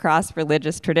from across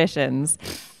religious traditions,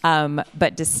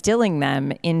 but distilling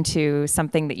them into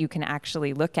something that you can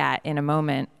actually look at in a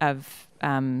moment of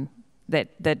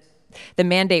that the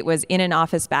mandate was in an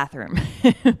office bathroom.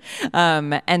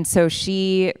 And so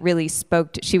she really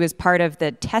she was part of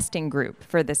the testing group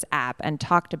for this app and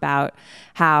talked about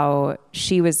how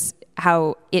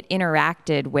it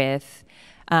interacted with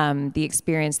the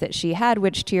experience that she had,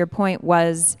 which, to your point,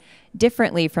 was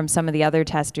differently from some of the other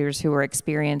testers who were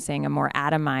experiencing a more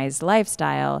atomized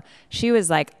lifestyle. She was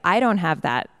like, I don't have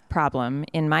that problem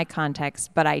in my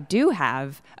context, but I do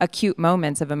have acute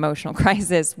moments of emotional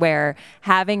crisis where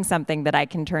having something that I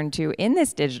can turn to in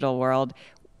this digital world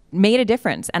made a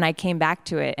difference, and I came back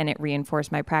to it and it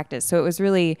reinforced my practice. So it was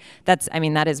really,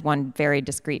 that is one very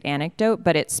discrete anecdote,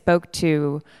 but it spoke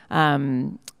to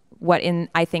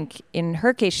I think in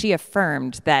her case, she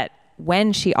affirmed that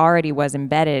when she already was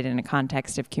embedded in a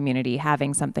context of community,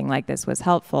 having something like this was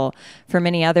helpful. For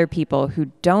many other people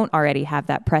who don't already have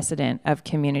that precedent of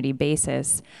community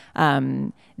basis,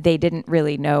 they didn't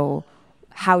really know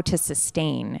how to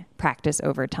sustain practice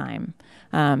over time.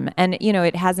 And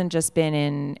it hasn't just been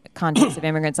in context of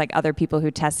immigrants, like other people who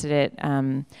tested it.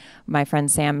 My friend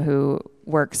Sam, who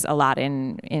works a lot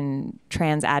in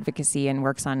trans advocacy and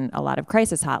works on a lot of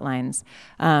crisis hotlines,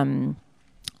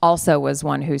 also was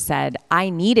one who said, I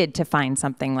needed to find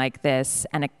something like this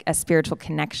and a spiritual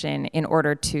connection in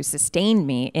order to sustain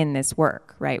me in this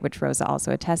work, right, which Rosa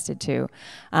also attested to.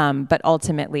 But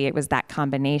ultimately, it was that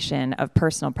combination of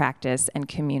personal practice and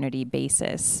community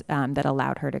basis that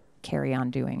allowed her to carry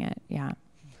on doing it, yeah.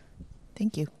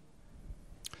 Thank you.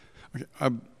 Okay,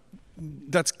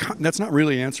 that's not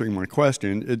really answering my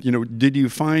question. Did you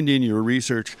find in your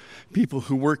research people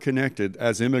who were connected,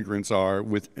 as immigrants are,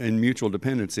 in mutual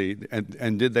dependency,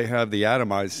 and did they have the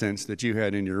atomized sense that you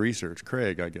had in your research?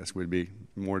 Craig, I guess, would be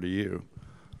more to you.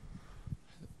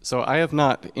 So I have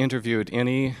not interviewed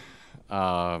any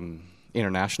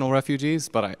international refugees,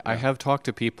 but I have talked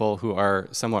to people who are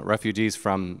somewhat refugees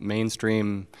from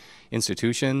mainstream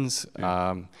institutions.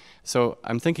 Yeah. So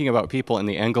I'm thinking about people in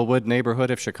the Englewood neighborhood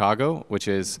of Chicago, which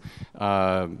is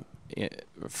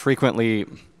frequently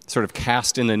sort of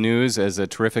cast in the news as a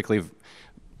terrifically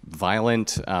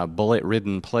violent,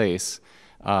 bullet-ridden place.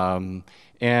 And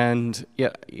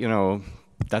yeah,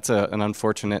 that's an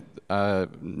unfortunate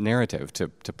narrative, to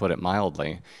put it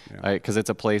mildly, because it's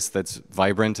a place that's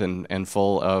vibrant and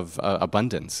full of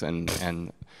abundance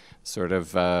and sort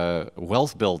of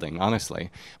wealth building, honestly.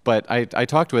 But I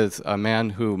talked with a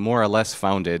man who more or less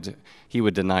founded, he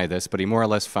would deny this, but he more or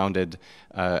less founded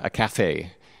a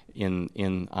cafe on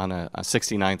a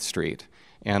 69th Street.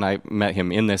 And I met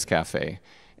him in this cafe.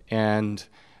 And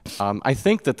I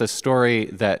think that the story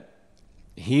that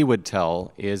he would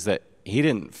tell is that he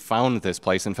didn't found this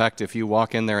place. In fact, if you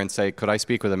walk in there and say, could I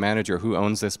speak with a manager who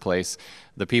owns this place,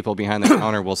 the people behind the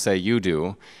counter will say, you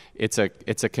do. It's a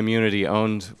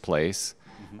community-owned place.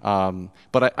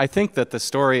 But I think that the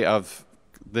story of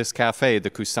this cafe,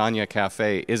 the Kusanya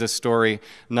Cafe, is a story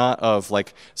not of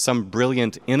like some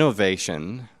brilliant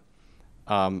innovation,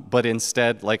 but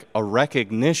instead like a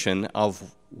recognition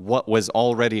of what was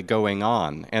already going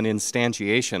on, an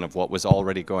instantiation of what was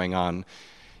already going on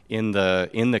in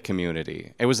the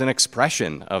community. It was an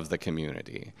expression of the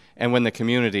community. And when the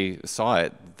community saw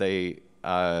it, there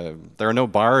are no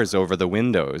bars over the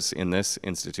windows in this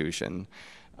institution.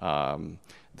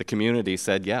 The community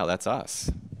said, yeah, that's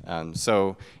us. And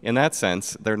so in that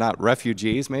sense, they're not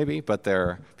refugees maybe, but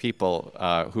they're people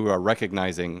who are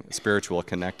recognizing spiritual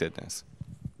connectedness.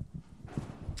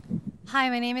 Hi,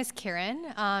 my name is Karen,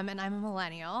 and I'm a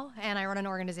millennial, and I run an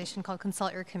organization called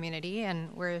Consult Your Community,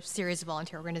 and we're a series of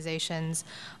volunteer organizations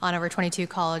on over 22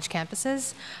 college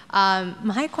campuses.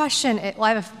 My question, well,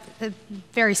 I have a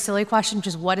very silly question, which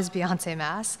is what is Beyonce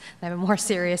Mass? And I have a more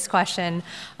serious question,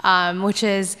 which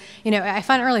is, I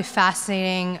find it really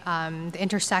fascinating, the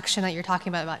intersection that you're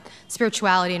talking about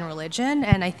spirituality and religion,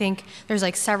 and I think there's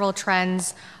like several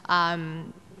trends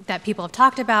that people have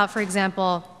talked about. For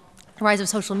example, the rise of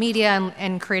social media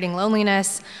and creating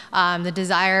loneliness, the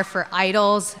desire for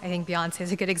idols. I think Beyonce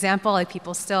is a good example. Like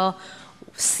people still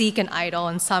seek an idol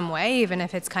in some way, even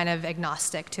if it's kind of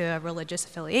agnostic to a religious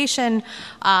affiliation.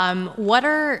 What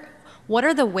are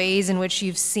the ways in which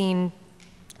you've seen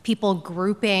people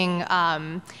grouping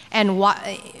and what,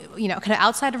 kind of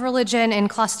outside of religion in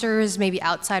clusters, maybe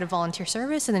outside of volunteer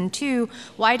service? And then two,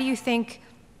 why do you think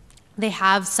they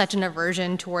have such an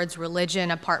aversion towards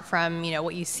religion apart from,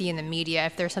 what you see in the media,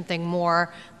 if there's something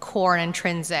more core and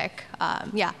intrinsic?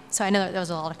 So I know that was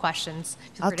a lot of questions.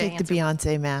 I'll take the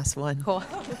Beyonce Mass one. Cool.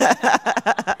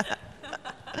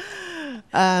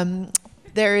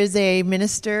 There is a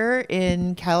minister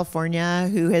in California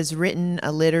who has written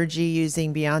a liturgy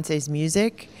using Beyonce's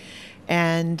music,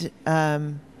 and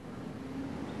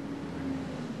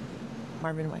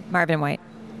Marvin White.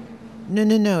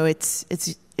 No,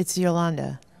 it's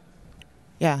Yolanda.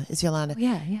 Yeah, it's Yolanda.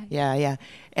 Yeah.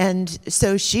 And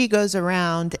so she goes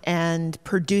around and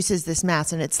produces this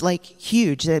mass, and it's like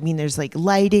huge. I mean, there's like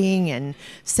lighting and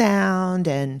sound,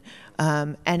 and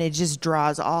it just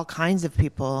draws all kinds of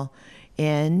people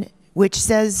in, which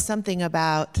says something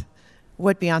about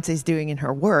what Beyonce's doing in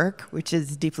her work, which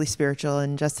is deeply spiritual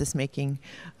and justice making.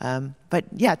 But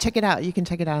yeah, check it out. You can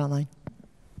check it out online.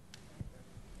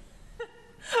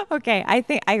 Okay, I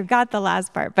think I got the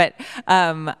last part, but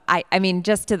I mean,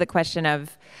 just to the question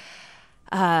of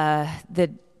the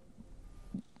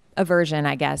aversion,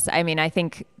 I guess. I mean, I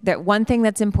think that one thing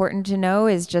that's important to know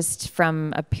is just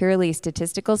from a purely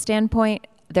statistical standpoint,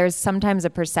 there's sometimes a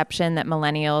perception that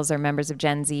millennials or members of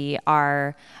Gen Z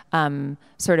are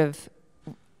sort of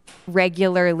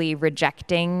regularly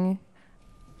rejecting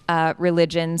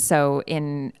religion. So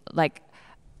in like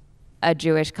a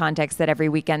Jewish context, that every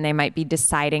weekend they might be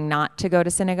deciding not to go to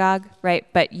synagogue, right?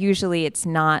 But usually it's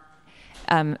not.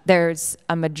 There's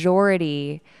a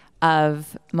majority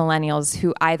of millennials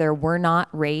who either were not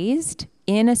raised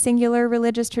in a singular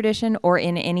religious tradition or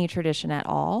in any tradition at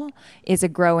all. Is a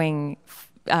growing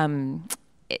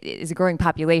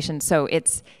population. So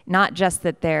it's not just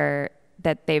that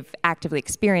they've actively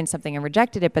experienced something and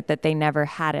rejected it, but that they never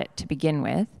had it to begin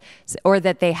with, or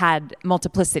that they had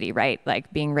multiplicity, right?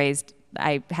 Like being raised,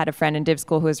 I had a friend in div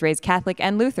school who was raised Catholic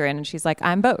and Lutheran, and she's like,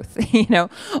 I'm both,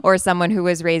 or someone who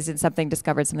was raised in something,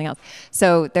 discovered something else.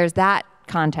 So there's that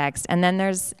context. And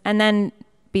then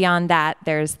beyond that,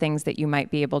 there's things that you might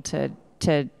be able to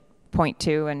point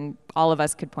to, and all of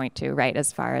us could point to, right?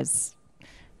 As far as,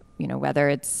 whether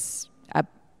it's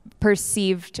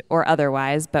perceived or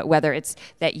otherwise, but whether it's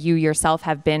that you yourself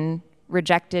have been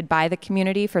rejected by the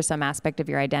community for some aspect of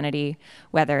your identity,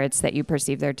 whether it's that you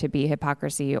perceive there to be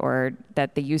hypocrisy, or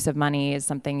that the use of money is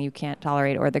something you can't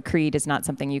tolerate, or the creed is not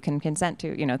something you can consent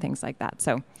to, things like that.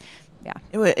 So, yeah.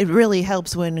 It really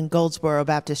helps when Goldsboro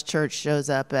Baptist Church shows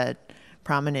up at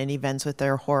prominent events with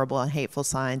their horrible and hateful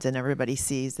signs, and everybody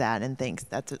sees that and thinks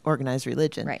that's organized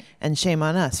religion. Right. And shame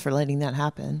on us for letting that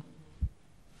happen.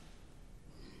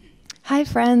 Hi,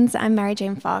 friends. I'm Mary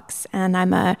Jane Fox, and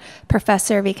I'm a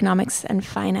professor of economics and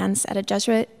finance at a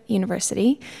Jesuit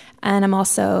university, and I'm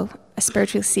also a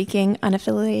spiritually seeking,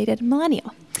 unaffiliated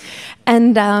millennial.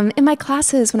 And in my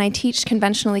classes, when I teach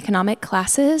conventional economic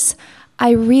classes, I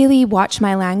really watch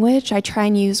my language. I try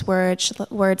and use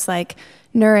words like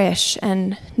nourish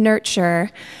and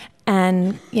nurture,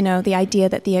 and the idea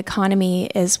that the economy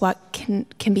is what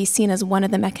can be seen as one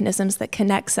of the mechanisms that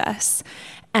connects us,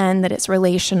 and that it's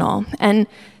relational. And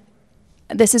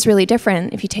this is really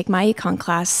different if you take my econ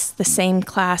class, the same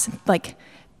class, like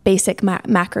basic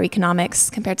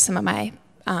macroeconomics compared to some of my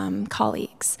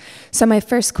colleagues. So my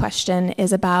first question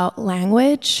is about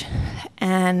language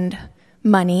and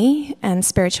money and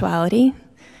spirituality.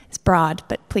 It's broad,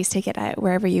 but please take it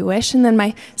wherever you wish. And then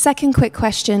my second quick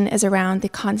question is around the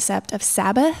concept of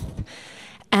Sabbath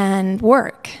and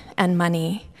work and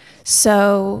money.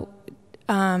 So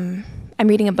I'm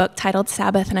reading a book titled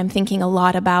Sabbath, and I'm thinking a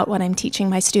lot about what I'm teaching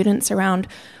my students around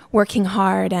working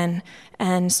hard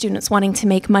and students wanting to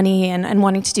make money and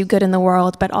wanting to do good in the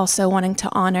world, but also wanting to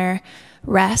honor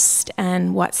rest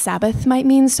and what Sabbath might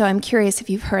mean. So I'm curious if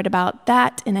you've heard about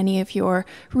that in any of your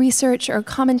research or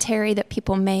commentary that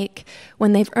people make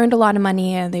when they've earned a lot of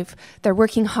money and they're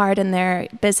working hard in their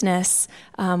business,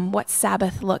 what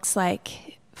Sabbath looks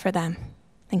like for them.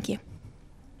 Thank you.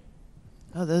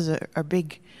 Oh, those are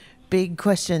big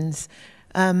questions.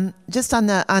 Just on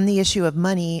the issue of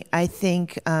money, I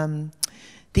think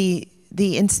the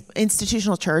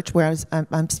institutional church, where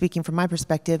I'm speaking from my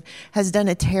perspective, has done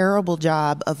a terrible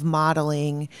job of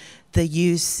modeling the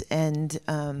use and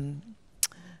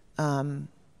of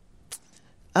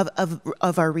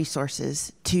our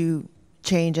resources to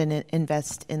change and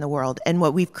invest in the world. And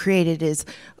what we've created is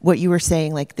what you were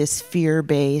saying, like this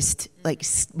fear-based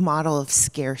model of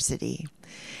scarcity.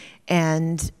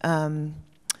 And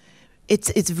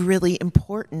it's really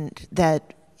important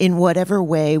that in whatever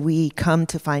way we come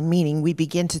to find meaning, we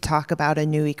begin to talk about a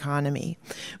new economy.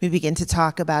 We begin to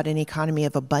talk about an economy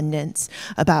of abundance,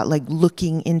 about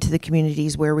looking into the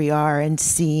communities where we are and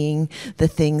seeing the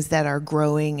things that are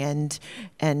growing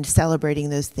and celebrating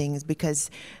those things, because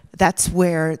that's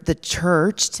where the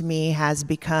church, to me, has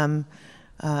become,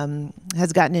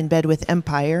 has gotten in bed with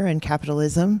empire and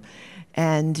capitalism.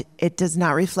 And it does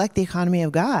not reflect the economy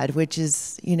of God, which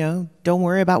is, don't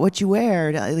worry about what you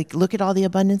wear. Look at all the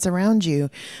abundance around you.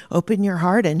 Open your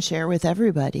heart and share with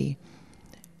everybody.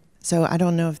 So I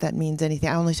don't know if that means anything.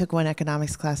 I only took one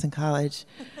economics class in college.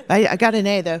 I got an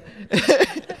A, though.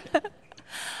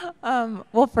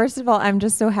 Well, first of all, I'm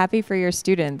just so happy for your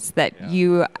students that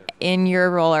you, in your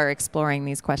role, are exploring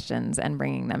these questions and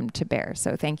bringing them to bear.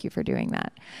 So thank you for doing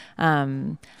that.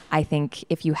 I think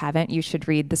if you haven't, you should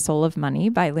read The Soul of Money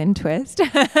by Lynn Twist,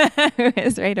 who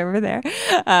is right over there.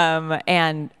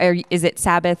 Is it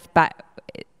Sabbath?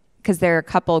 Because there are a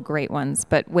couple great ones,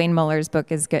 but Wayne Muller's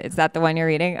book is good. Is that the one you're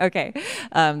reading? Okay,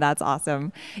 that's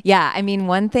awesome. Yeah, I mean,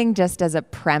 one thing just as a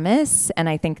premise, and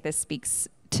I think this speaks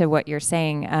to what you're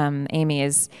saying, Amy,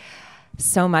 is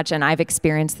so much, and I've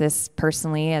experienced this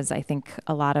personally, as I think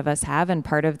a lot of us have, and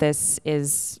part of this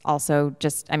is also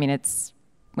just, it's,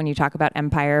 when you talk about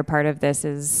empire, part of this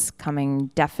is coming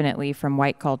definitely from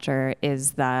white culture,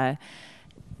 is the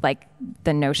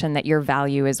notion that your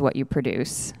value is what you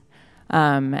produce.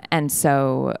 And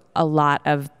so a lot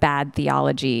of bad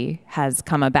theology has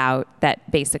come about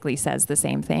that basically says the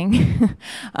same thing.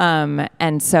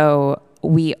 And so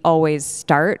we always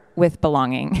start with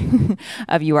belonging,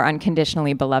 of you are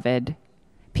unconditionally beloved,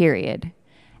 period.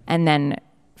 And then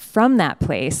from that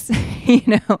place,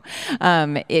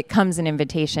 it comes an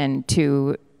invitation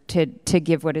to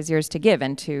give what is yours to give,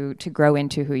 and to grow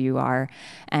into who you are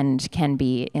and can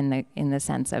be in the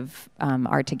sense of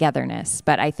our togetherness.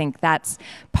 But I think that's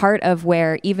part of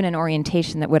where even an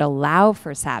orientation that would allow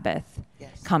for Sabbath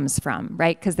comes from,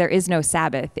 right? Because there is no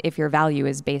Sabbath if your value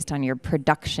is based on your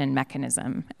production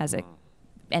mechanism as a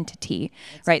entity,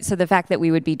 right? So the fact that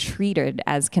we would be treated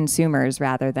as consumers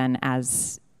rather than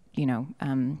as,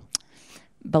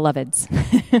 beloveds.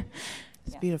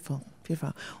 It's beautiful,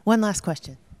 beautiful. One last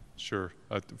question. Sure.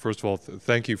 First of all,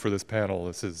 thank you for this panel.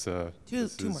 This is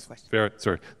two more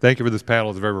questions. Thank you for this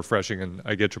panel. It's very refreshing, and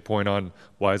I get your point on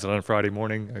why is it on a Friday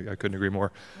morning. I couldn't agree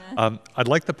more. I'd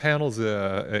like the panel's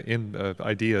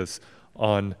ideas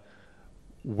on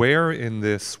where in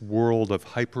this world of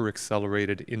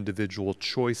hyper-accelerated individual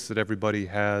choice that everybody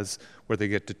has, where they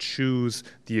get to choose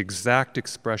the exact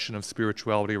expression of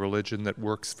spirituality or religion that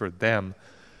works for them.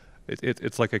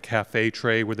 It's like a cafe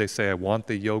tray where they say, I want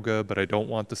the yoga, but I don't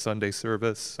want the Sunday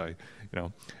service.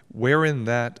 Where in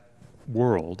that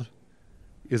world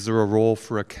is there a role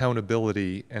for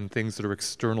accountability and things that are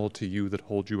external to you that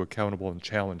hold you accountable and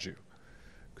challenge you?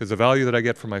 Because the value that I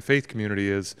get from my faith community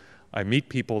is I meet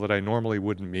people that I normally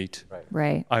wouldn't meet.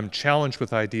 Right. I'm challenged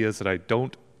with ideas that I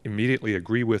don't immediately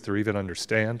agree with or even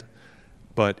understand,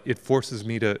 but it forces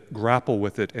me to grapple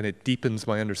with it, and it deepens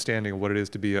my understanding of what it is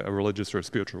to be a religious or a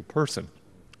spiritual person.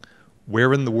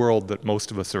 Where in the world that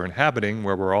most of us are inhabiting,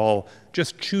 where we're all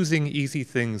just choosing easy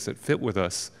things that fit with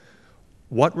us,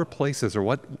 what replaces or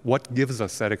what gives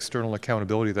us that external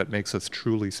accountability that makes us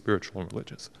truly spiritual and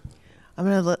religious? I'm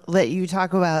going to let you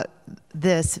talk about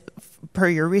this per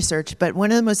your research, but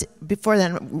before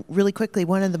then, really quickly,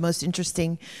 one of the most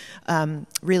interesting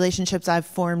relationships I've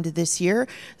formed this year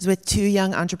is with two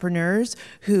young entrepreneurs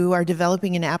who are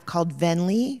developing an app called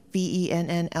Venly,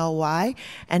 Vennly,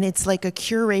 and it's like a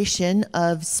curation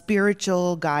of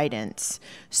spiritual guidance.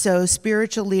 So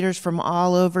spiritual leaders from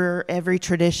all over, every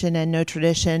tradition and no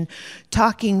tradition,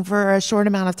 talking for a short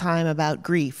amount of time about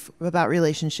grief, about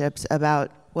relationships,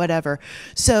 about whatever.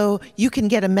 So you can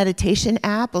get a meditation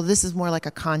app. Well, this is more like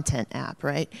a content app,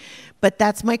 right? But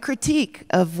that's my critique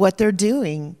of what they're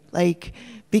doing.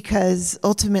 Because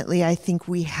ultimately I think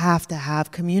we have to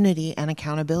have community and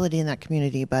accountability in that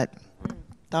community. But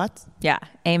thoughts? Yeah,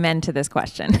 amen to this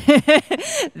question.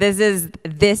 This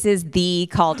is the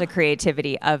call to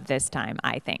creativity of this time,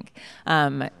 I think.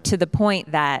 To the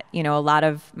point that, a lot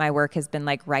of my work has been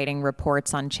like writing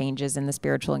reports on changes in the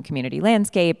spiritual and community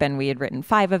landscape, and we had written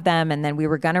 5 of them, and then we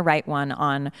were going to write one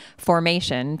on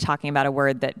formation, talking about a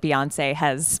word that Beyonce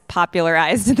has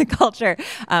popularized in the culture,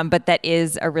 but that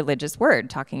is a religious word,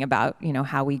 talking about,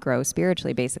 how we grow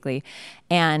spiritually, basically.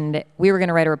 And we were going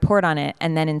to write a report on it,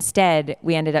 and then instead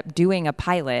we ended up doing a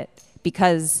pilot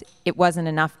because it wasn't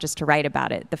enough just to write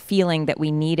about it. The feeling that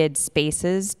we needed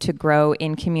spaces to grow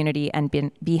in community and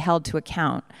be held to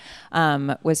account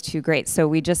was too great. So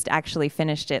we just actually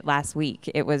finished it last week.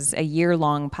 It was a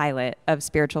year-long pilot of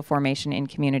spiritual formation in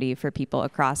community for people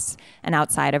across and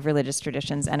outside of religious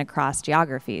traditions and across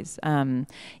geographies, in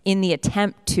the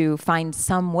attempt to find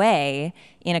some way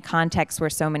in a context where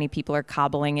so many people are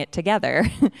cobbling it together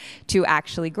to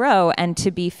actually grow and to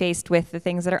be faced with the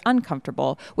things that are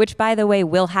uncomfortable, which, by the way,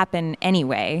 will happen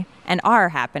anyway and are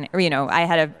happening. I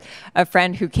had a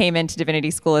friend who came into divinity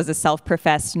school as a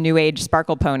self-professed New Age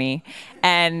sparkle pony,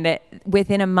 and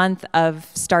within a month of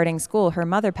starting school, her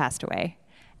mother passed away.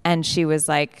 And she was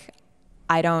like,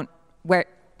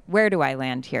 where do I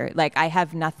land here? I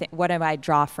have nothing. What do I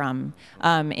draw from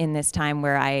in this time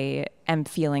where I am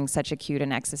feeling such acute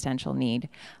and existential need?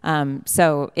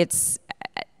 So it's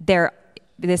there.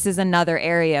 This is another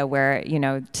area where,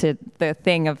 to the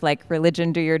thing of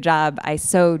religion, do your job. I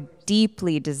so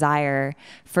deeply desire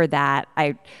for that.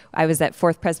 I was at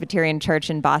Fourth Presbyterian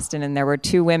Church in Boston, and there were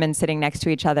 2 women sitting next to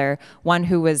each other. One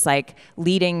who was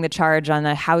leading the charge on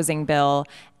the housing bill,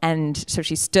 and so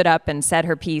she stood up and said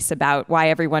her piece about why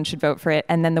everyone should vote for it.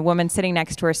 And then the woman sitting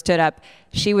next to her stood up.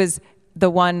 She was the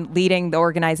one leading the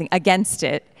organizing against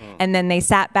it. And then they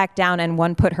sat back down, and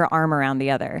one put her arm around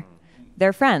the other.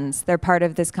 They're friends. They're part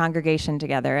of this congregation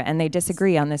together, and they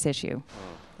disagree on this issue.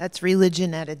 That's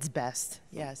religion at its best.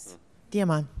 Yes.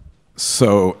 Diamond.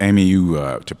 So, Amy,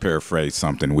 you, to paraphrase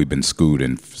something, we've been schooled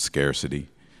in scarcity.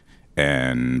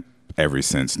 And ever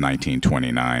since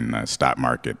 1929, the stock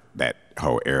market, that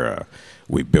whole era,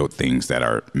 we built things that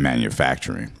are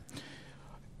manufacturing.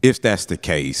 If that's the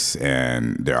case,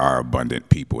 and there are abundant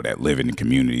people that live in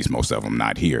communities, most of them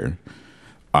not here,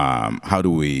 how do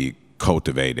we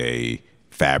cultivate a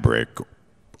fabric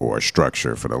or a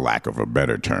structure, for the lack of a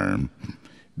better term,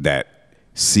 that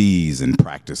sees and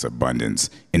practice abundance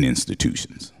in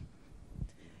institutions?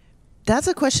 That's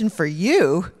a question for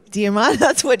you, Diamond.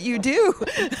 That's what you do.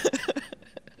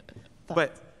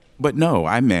 But no,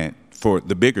 I meant for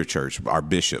the bigger church, our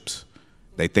bishops,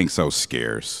 they think so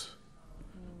scarce.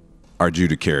 Our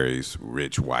judicaries,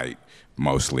 rich, white,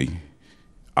 mostly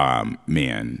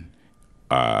men,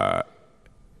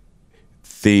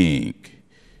 think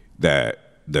that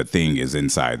the thing is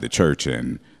inside the church,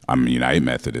 and I'm United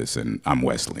Methodist and I'm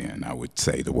Wesleyan. I would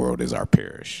say the world is our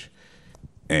parish.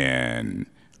 And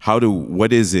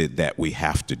what is it that we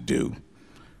have to do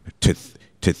to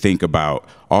think about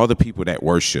all the people that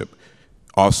worship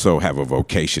also have a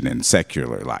vocation in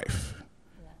secular life,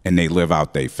 and they live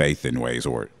out their faith in ways,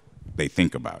 or they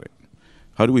think about it?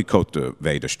 How do we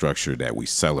cultivate a structure that we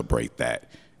celebrate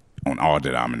that on all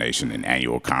denomination and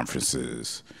annual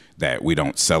conferences, that we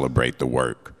don't celebrate the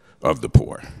work of the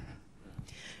poor?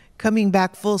 Coming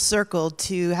back full circle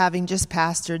to having just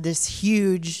pastored this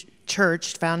huge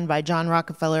church founded by John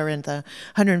Rockefeller and the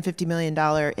 $150 million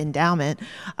endowment,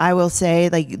 I will say,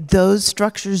 like, those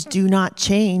structures do not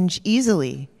change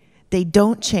easily. They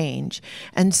don't change.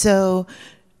 And so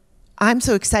I'm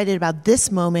so excited about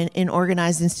this moment in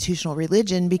organized institutional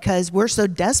religion because we're so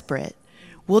desperate.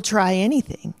 We'll try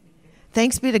anything.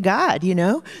 Thanks be to God, you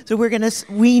know? So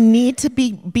we need to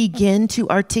begin to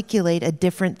articulate a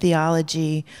different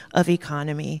theology of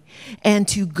economy and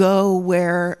to go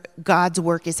where God's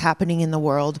work is happening in the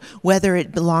world, whether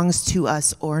it belongs to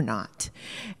us or not.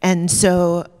 And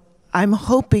so I'm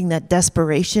hoping that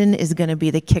desperation is going to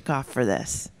be the kickoff for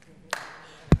this.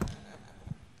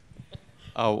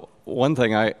 One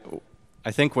thing I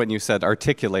think when you said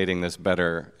articulating this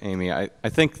better, Amy, I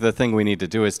think the thing we need to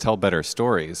do is tell better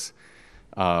stories.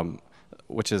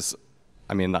 Which is,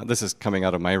 I mean, this is coming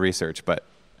out of my research, but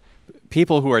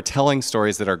people who are telling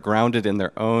stories that are grounded in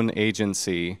their own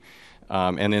agency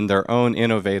and in their own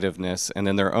innovativeness and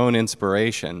in their own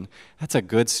inspiration, that's a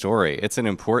good story. It's an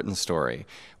important story.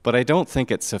 But I don't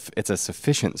think it's a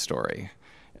sufficient story.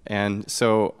 And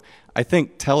so I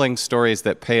think telling stories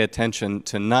that pay attention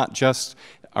to not just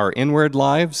our inward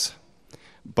lives,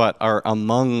 but our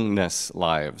amongness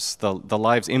lives, the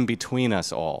lives in between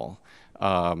us all.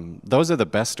 Those are the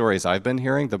best stories I've been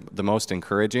hearing, the most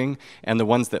encouraging, and the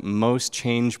ones that most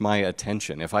change my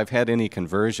attention. If I've had any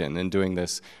conversion in doing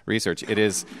this research, it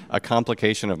is a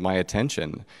complication of my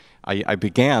attention. I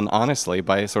began, honestly,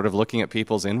 by sort of looking at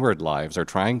people's inward lives, or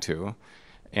trying to,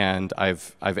 and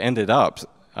I've ended up,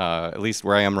 at least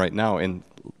where I am right now, in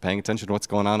paying attention to what's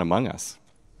going on among us.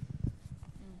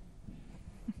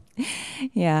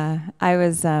 Yeah, I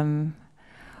was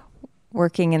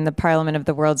working in the Parliament of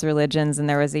the World's Religions, and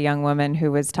there was a young woman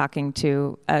who was talking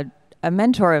to a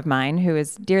mentor of mine who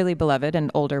is dearly beloved,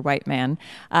 an older white man,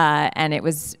 and it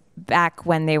was back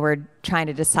when they were trying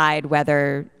to decide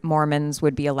whether Mormons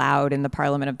would be allowed in the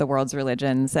Parliament of the World's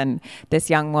Religions, and this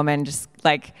young woman just,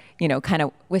 like, you know, kind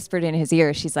of whispered in his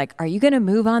ear, she's like, "Are you going to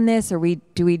move on this, or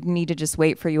do we need to just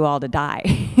wait for you all to die?"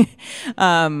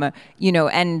 You know,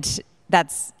 and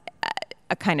that's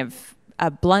a kind of a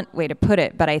blunt way to put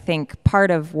it, but I think part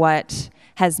of what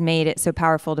has made it so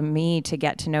powerful to me to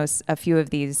get to know a few of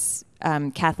these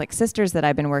Catholic sisters that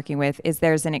I've been working with is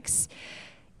there's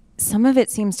some of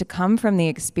it seems to come from the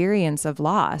experience of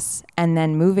loss and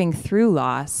then moving through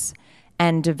loss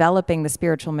and developing the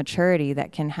spiritual maturity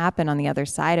that can happen on the other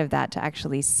side of that to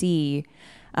actually see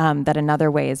that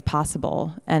another way is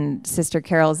possible. And Sister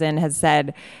Carol Zinn has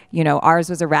said, you know, ours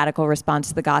was a radical response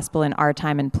to the gospel in our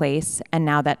time and place, and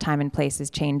now that time and place is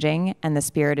changing and the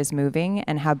Spirit is moving,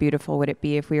 and how beautiful would it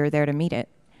be if we were there to meet it?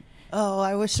 Oh,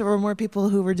 I wish there were more people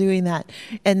who were doing that.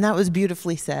 And that was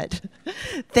beautifully said.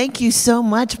 Thank you so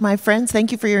much, my friends.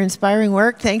 Thank you for your inspiring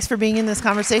work. Thanks for being in this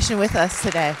conversation with us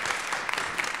today.